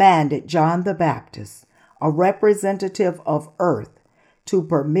 Jesus commanded John the Baptist, a representative of earth, to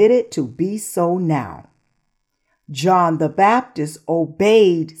permit it to be so now. John the Baptist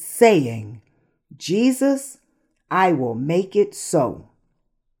obeyed, saying, "Jesus, I will make it so."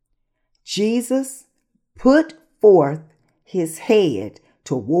 Jesus put forth his head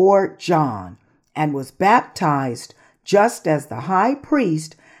toward John and was baptized just as the high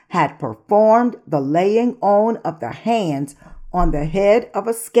priest had performed the laying on of the hands on the head of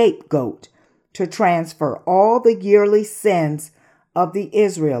a scapegoat to transfer all the yearly sins of the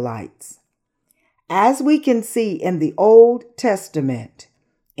Israelites. As we can see in the Old Testament,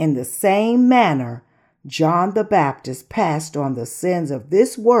 in the same manner, John the Baptist passed on the sins of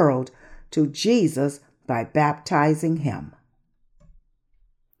this world to Jesus by baptizing him.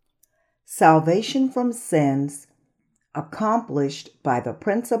 Salvation from sins accomplished by the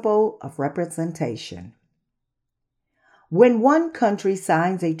principle of representation. When one country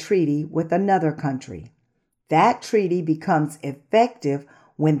signs a treaty with another country, that treaty becomes effective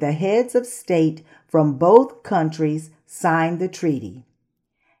when the heads of state from both countries sign the treaty,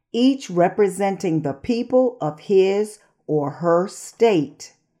 each representing the people of his or her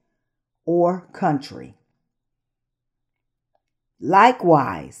state or country.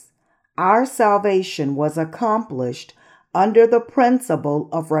 Likewise, our salvation was accomplished under the principle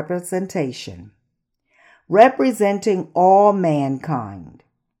of representation, representing all mankind.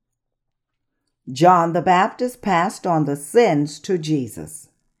 John the Baptist passed on the sins to Jesus,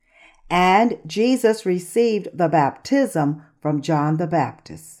 and Jesus received the baptism from John the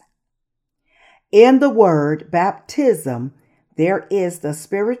Baptist. In the word baptism, there is the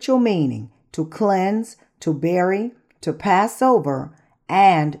spiritual meaning to cleanse, to bury, to pass over,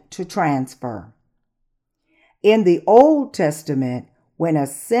 and to transfer. In the Old Testament, when a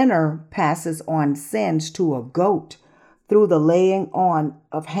sinner passes on sins to a goat through the laying on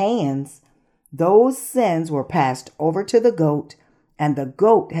of hands, those sins were passed over to the goat, and the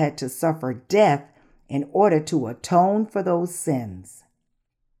goat had to suffer death in order to atone for those sins.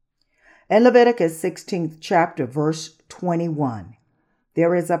 In Leviticus 16th chapter, verse 21,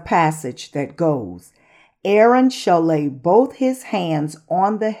 there is a passage that goes, Aaron shall lay both his hands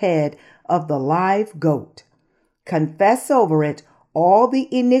on the head of the live goat, confess over it all the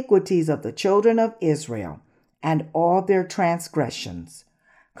iniquities of the children of Israel and all their transgressions,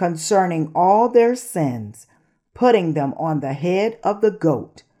 concerning all their sins, putting them on the head of the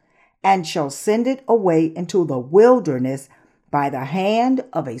goat, and shall send it away into the wilderness by the hand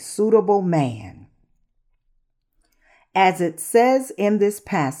of a suitable man. As it says in this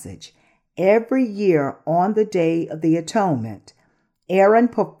passage, every year on the Day of the Atonement, Aaron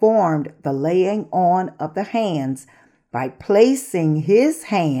performed the laying on of the hands by placing his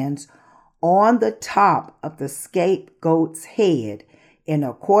hands on the top of the scapegoat's head in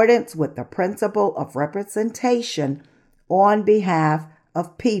accordance with the principle of representation on behalf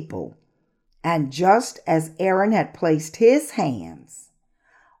of people. And just as Aaron had placed his hands,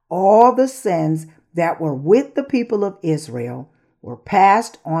 all the sins that were with the people of Israel were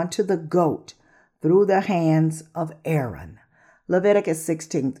passed on to the goat through the hands of Aaron. Leviticus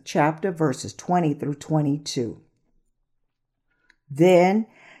 16th chapter, verses 20 through 22. Then,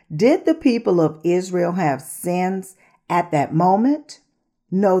 did the people of Israel have sins at that moment?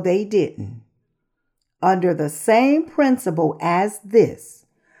 No, they didn't. Under the same principle as this,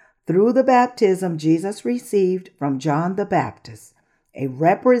 through the baptism Jesus received from John the Baptist, a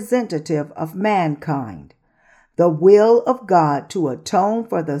representative of mankind, the will of God to atone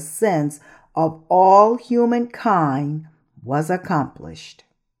for the sins of all humankind was accomplished.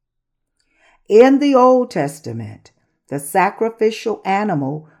 In the Old Testament, the sacrificial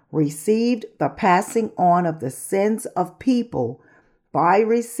animal received the passing on of the sins of people by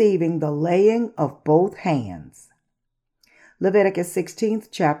receiving the laying of both hands. Leviticus 16th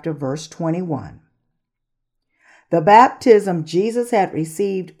chapter, verse 21. The baptism Jesus had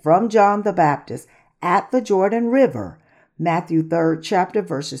received from John the Baptist at the Jordan River, Matthew 3rd chapter,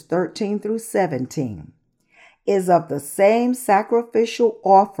 verses 13 through 17, is of the same sacrificial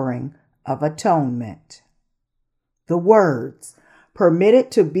offering of atonement. The words, "Permit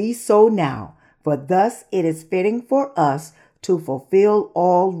it to be so now, for thus it is fitting for us to fulfill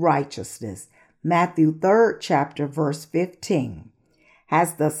all righteousness," Matthew 3rd chapter, verse 15,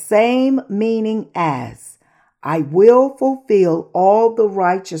 has the same meaning as, "I will fulfill all the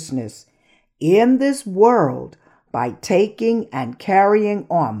righteousness in this world by taking and carrying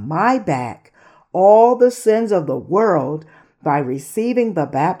on my back all the sins of the world by receiving the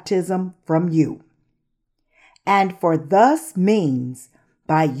baptism from you." And for thus means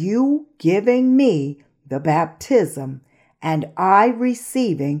by you giving me the baptism and I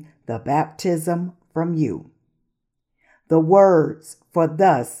receiving the baptism from you. The words "for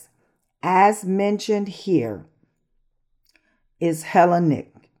thus," as mentioned here, is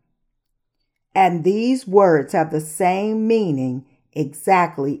Hellenic, and these words have the same meaning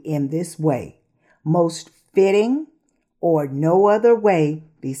exactly in this way, most fitting, or no other way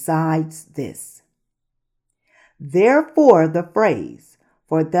besides this. Therefore, the phrase,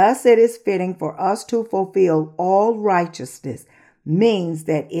 "for thus it is fitting for us to fulfill all righteousness," means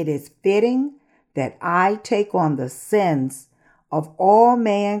that it is fitting that I take on the sins of all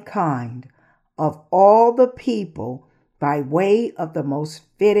mankind, of all the people, by way of the most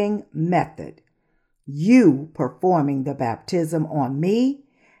fitting method, you performing the baptism on me,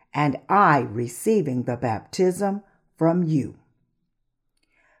 and I receiving the baptism from you.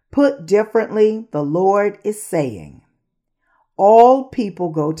 Put differently, the Lord is saying, all people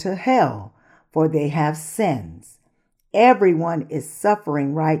go to hell, for they have sins. Everyone is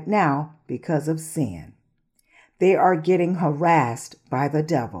suffering right now because of sin. They are getting harassed by the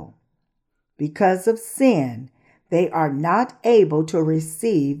devil. Because of sin, they are not able to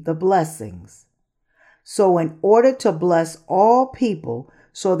receive the blessings. So in order to bless all people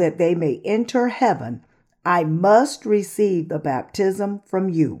so that they may enter heaven, I must receive the baptism from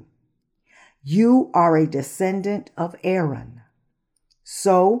you. You are a descendant of Aaron.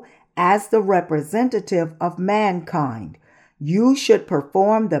 So, as the representative of mankind, you should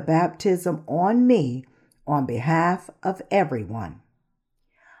perform the baptism on me on behalf of everyone.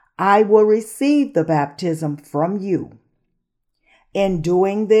 I will receive the baptism from you. In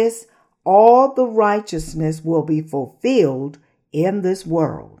doing this, all the righteousness will be fulfilled in this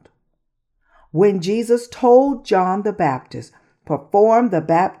world. When Jesus told John the Baptist, "Perform the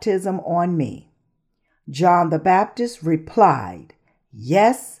baptism on me," John the Baptist replied,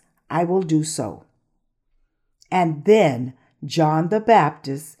 "Yes, I will do so." And then John the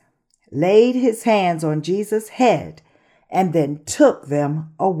Baptist laid his hands on Jesus' head and then took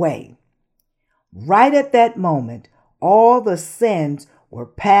them away. Right at that moment, all the sins were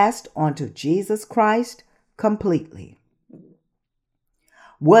passed on to Jesus Christ completely.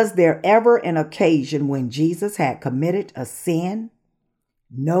 Was there ever an occasion when Jesus had committed a sin?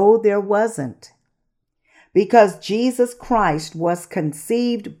 No, there wasn't. Because Jesus Christ was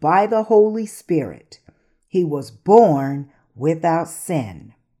conceived by the Holy Spirit, he was born without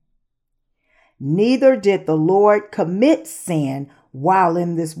sin. Neither did the Lord commit sin while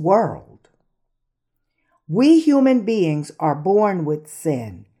in this world. We human beings are born with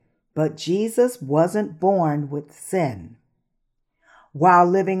sin, but Jesus wasn't born with sin. While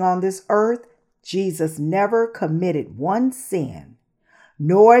living on this earth, Jesus never committed one sin,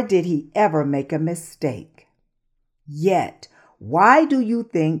 nor did he ever make a mistake. Yet, why do you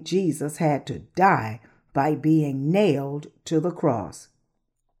think Jesus had to die by being nailed to the cross?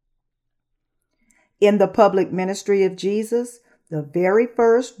 In the public ministry of Jesus, the very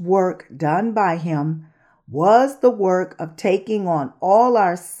first work done by him was the work of taking on all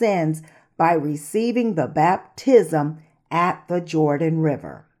our sins by receiving the baptism at the Jordan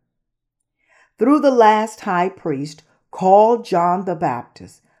River. Through the last high priest, called John the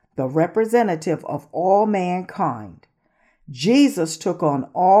Baptist, the representative of all mankind, Jesus took on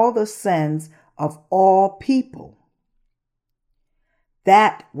all the sins of all people.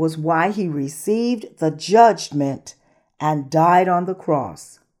 That was why he received the judgment and died on the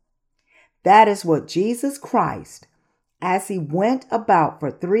cross. That is what Jesus Christ, as he went about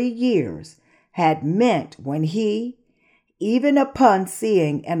for 3 years, had meant when he, even upon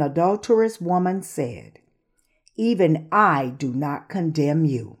seeing an adulterous woman, said, "Even I do not condemn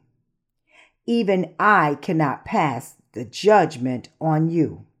you. Even I cannot pass the judgment on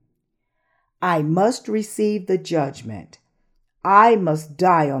you. I must receive the judgment. I must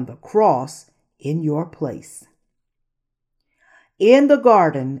die on the cross in your place." In the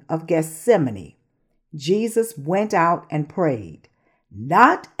Garden of Gethsemane, Jesus went out and prayed,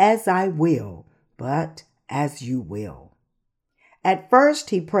 "Not as I will, but as you will." At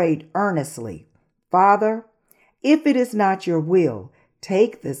first he prayed earnestly, "Father, if it is not your will,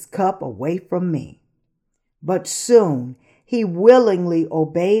 take this cup away from me." But soon he willingly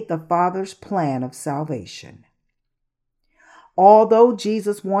obeyed the Father's plan of salvation. Although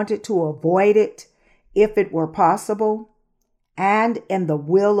Jesus wanted to avoid it, if it were possible, and in the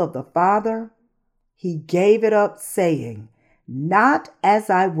will of the Father, he gave it up, saying, "Not as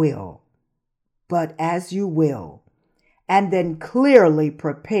I will, but as you will," and then clearly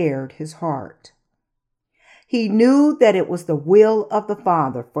prepared his heart. He knew that it was the will of the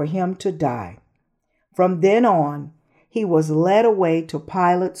Father for him to die. From then on, he was led away to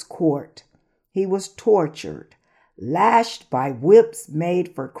Pilate's court. He was tortured, lashed by whips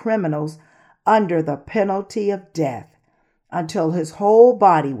made for criminals under the penalty of death, until his whole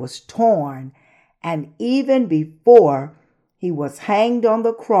body was torn, and even before he was hanged on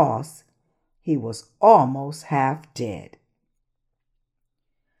the cross, he was almost half dead.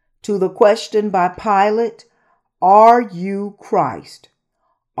 To the question by Pilate, "Are you Christ?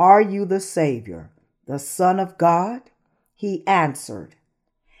 Are you the Savior, the Son of God?" he answered,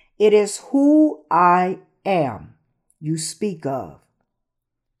 "It is who I am you speak of.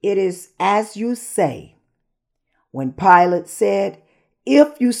 It is as you say." When Pilate said,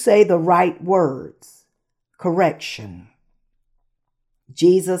 "If you say the right words," correction,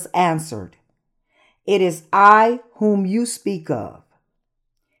 Jesus answered, "It is I whom you speak of.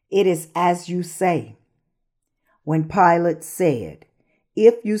 It is as you say." When Pilate said,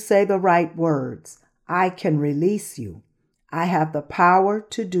 "If you say the right words, I can release you. I have the power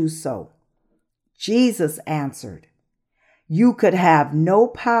to do so," Jesus answered, "You could have no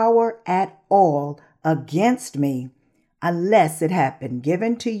power at all against me unless it had been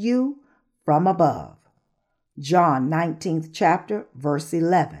given to you from above." John 19th chapter, verse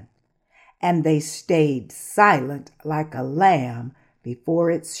 11. And they stayed silent like a lamb before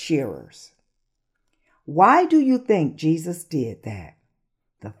its shearers. Why do you think Jesus did that?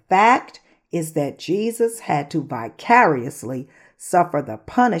 The fact is that Jesus had to vicariously suffer the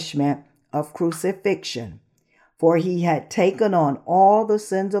punishment of crucifixion, for he had taken on all the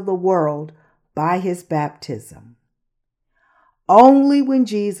sins of the world by his baptism. Only when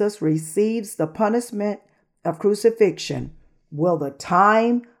Jesus receives the punishment of crucifixion will the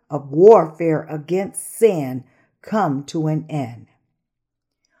time of warfare against sin come to an end.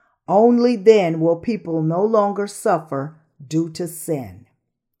 Only then will people no longer suffer due to sin.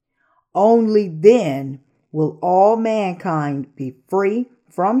 Only then will all mankind be free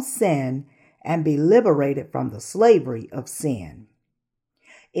from sin and be liberated from the slavery of sin.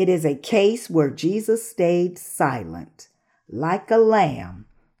 It is a case where Jesus stayed silent, like a lamb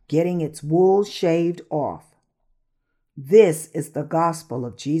getting its wool shaved off. This is the gospel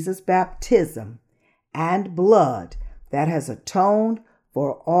of Jesus' baptism and blood that has atoned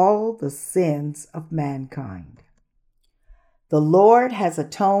for all the sins of mankind. The Lord has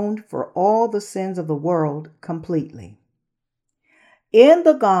atoned for all the sins of the world completely. In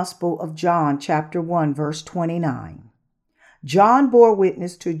the Gospel of John, chapter 1, verse 29, John bore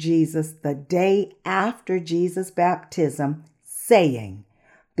witness to Jesus the day after Jesus' baptism, saying,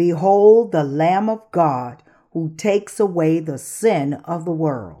 "Behold the Lamb of God who takes away the sin of the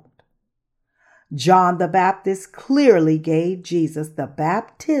world." John the Baptist clearly gave Jesus the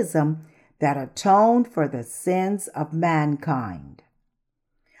baptism that atoned for the sins of mankind.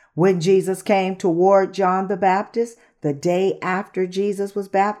 When Jesus came toward John the Baptist the day after Jesus was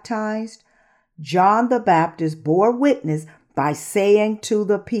baptized, John the Baptist bore witness by saying to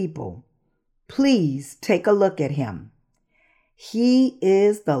the people, "Please take a look at him. He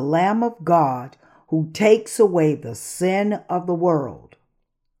is the Lamb of God who takes away the sin of the world.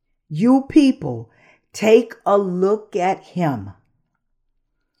 You people, take a look at him.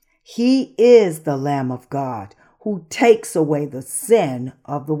 He is the Lamb of God who takes away the sin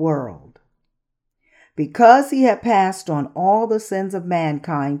of the world." Because he had passed on all the sins of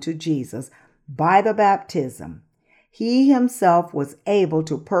mankind to Jesus by the baptism, he himself was able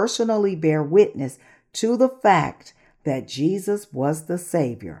to personally bear witness to the fact that Jesus was the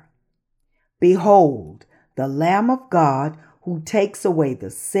Savior. "Behold, the Lamb of God who takes away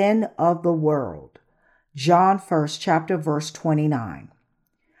the sin of the world." John 1st chapter verse 29.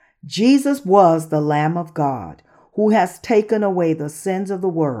 Jesus was the Lamb of God who has taken away the sins of the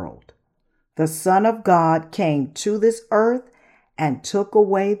world. The Son of God came to this earth and took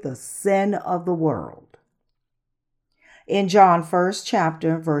away the sin of the world. In John 1st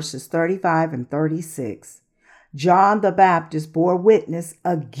chapter verses 35 and 36, John the Baptist bore witness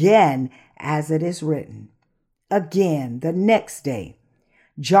again, as it is written. Again, the next day,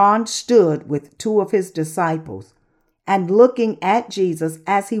 John stood with two of his disciples, and looking at Jesus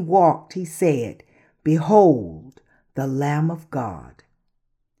as he walked, he said, "Behold, the Lamb of God."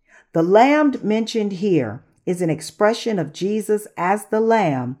 The lamb mentioned here is an expression of Jesus as the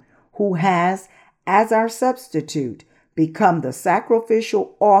Lamb who has, as our substitute, become the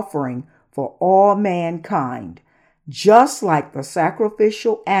sacrificial offering for all mankind, just like the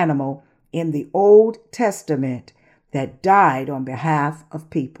sacrificial animal in the Old Testament that died on behalf of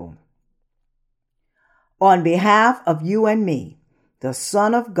people. On behalf of you and me, the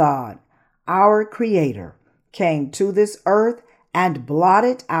Son of God, our Creator, came to this earth and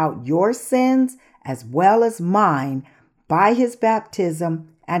blotted out your sins as well as mine by his baptism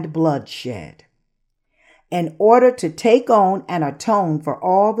and bloodshed. In order to take on and atone for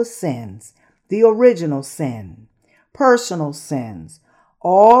all the sins, the original sin, personal sins,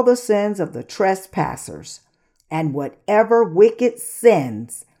 all the sins of the trespassers, and whatever wicked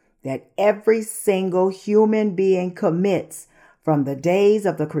sins that every single human being commits from the days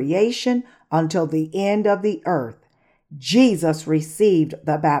of the creation until the end of the earth, Jesus received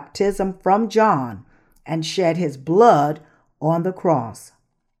the baptism from John and shed his blood on the cross.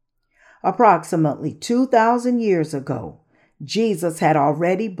 Approximately 2,000 years ago, Jesus had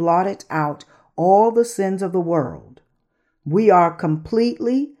already blotted out all the sins of the world. We are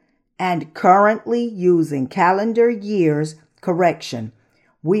completely and currently using calendar years correction.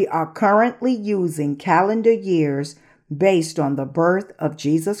 We are currently using calendar years based on the birth of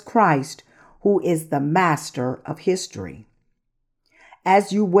Jesus Christ, who is the master of history.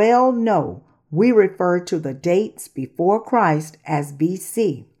 As you well know, we refer to the dates before Christ as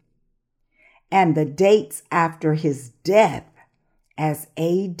BC, and the dates after his death as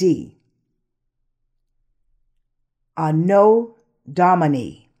AD. Anno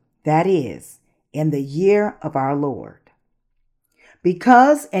Domini, that is, in the year of our Lord.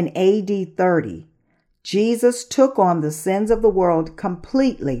 Because in AD 30, Jesus took on the sins of the world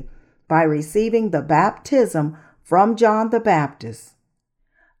completely by receiving the baptism from John the Baptist.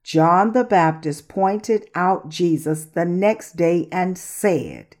 John the Baptist pointed out Jesus the next day and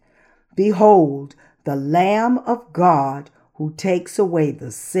said, "Behold, the Lamb of God who takes away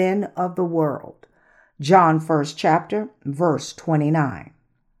the sin of the world." John 1st chapter, verse 29.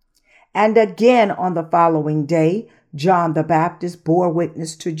 And again on the following day, John the Baptist bore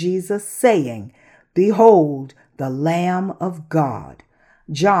witness to Jesus, saying, "Behold, the Lamb of God."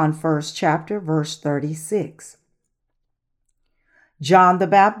 John 1st chapter, verse 36. John the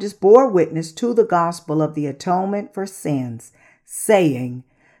Baptist bore witness to the gospel of the atonement for sins, saying,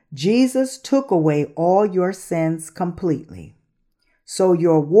 "Jesus took away all your sins completely. So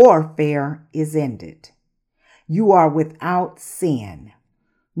your warfare is ended. You are without sin.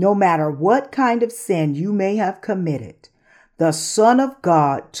 No matter what kind of sin you may have committed, the Son of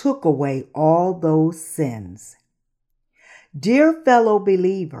God took away all those sins. Dear fellow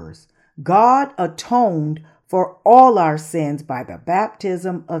believers, God atoned for all our sins by the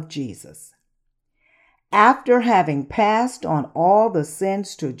baptism of Jesus. After having passed on all the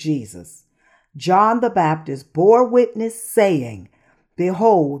sins to Jesus, John the Baptist bore witness, saying,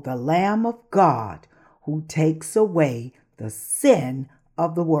 Behold, the Lamb of God, who takes away the sin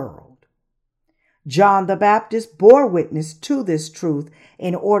of the world. John the Baptist bore witness to this truth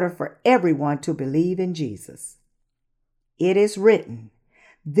in order for everyone to believe in Jesus. It is written,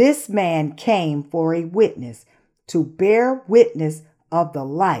 This man came for a witness, to bear witness of the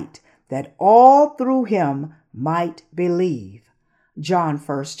light, that all through him might believe. John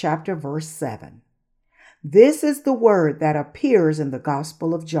 1st chapter verse 7. This is the word that appears in the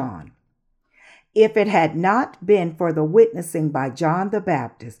Gospel of John. If it had not been for the witnessing by John the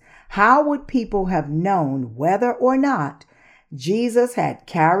Baptist, how would people have known whether or not Jesus had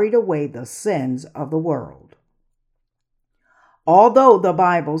carried away the sins of the world? Although the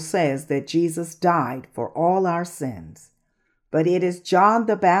Bible says that Jesus died for all our sins, but it is John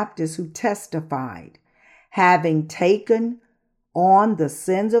the Baptist who testified, having taken on the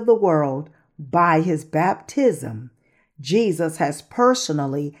sins of the world by his baptism, Jesus has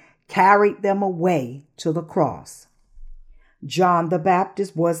personally carried them away to the cross. John the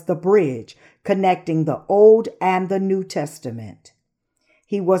Baptist was the bridge connecting the Old and the New Testament.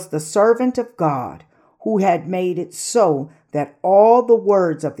 He was the servant of God who had made it so that all the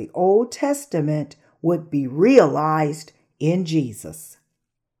words of the Old Testament would be realized in Jesus.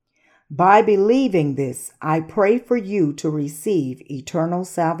 By believing this, I pray for you to receive eternal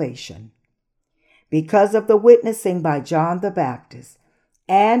salvation. Because of the witnessing by John the Baptist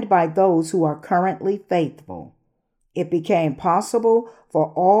and by those who are currently faithful, it became possible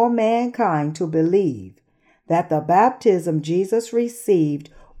for all mankind to believe that the baptism Jesus received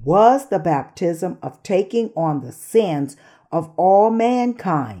was the baptism of taking on the sins of all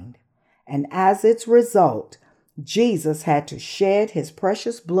mankind, and as its result, Jesus had to shed his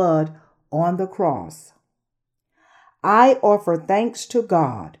precious blood on the cross. I offer thanks to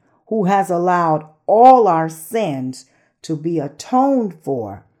God, who has allowed all our sins to be atoned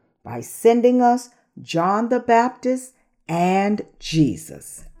for by sending us John the Baptist and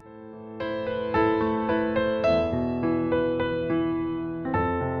Jesus.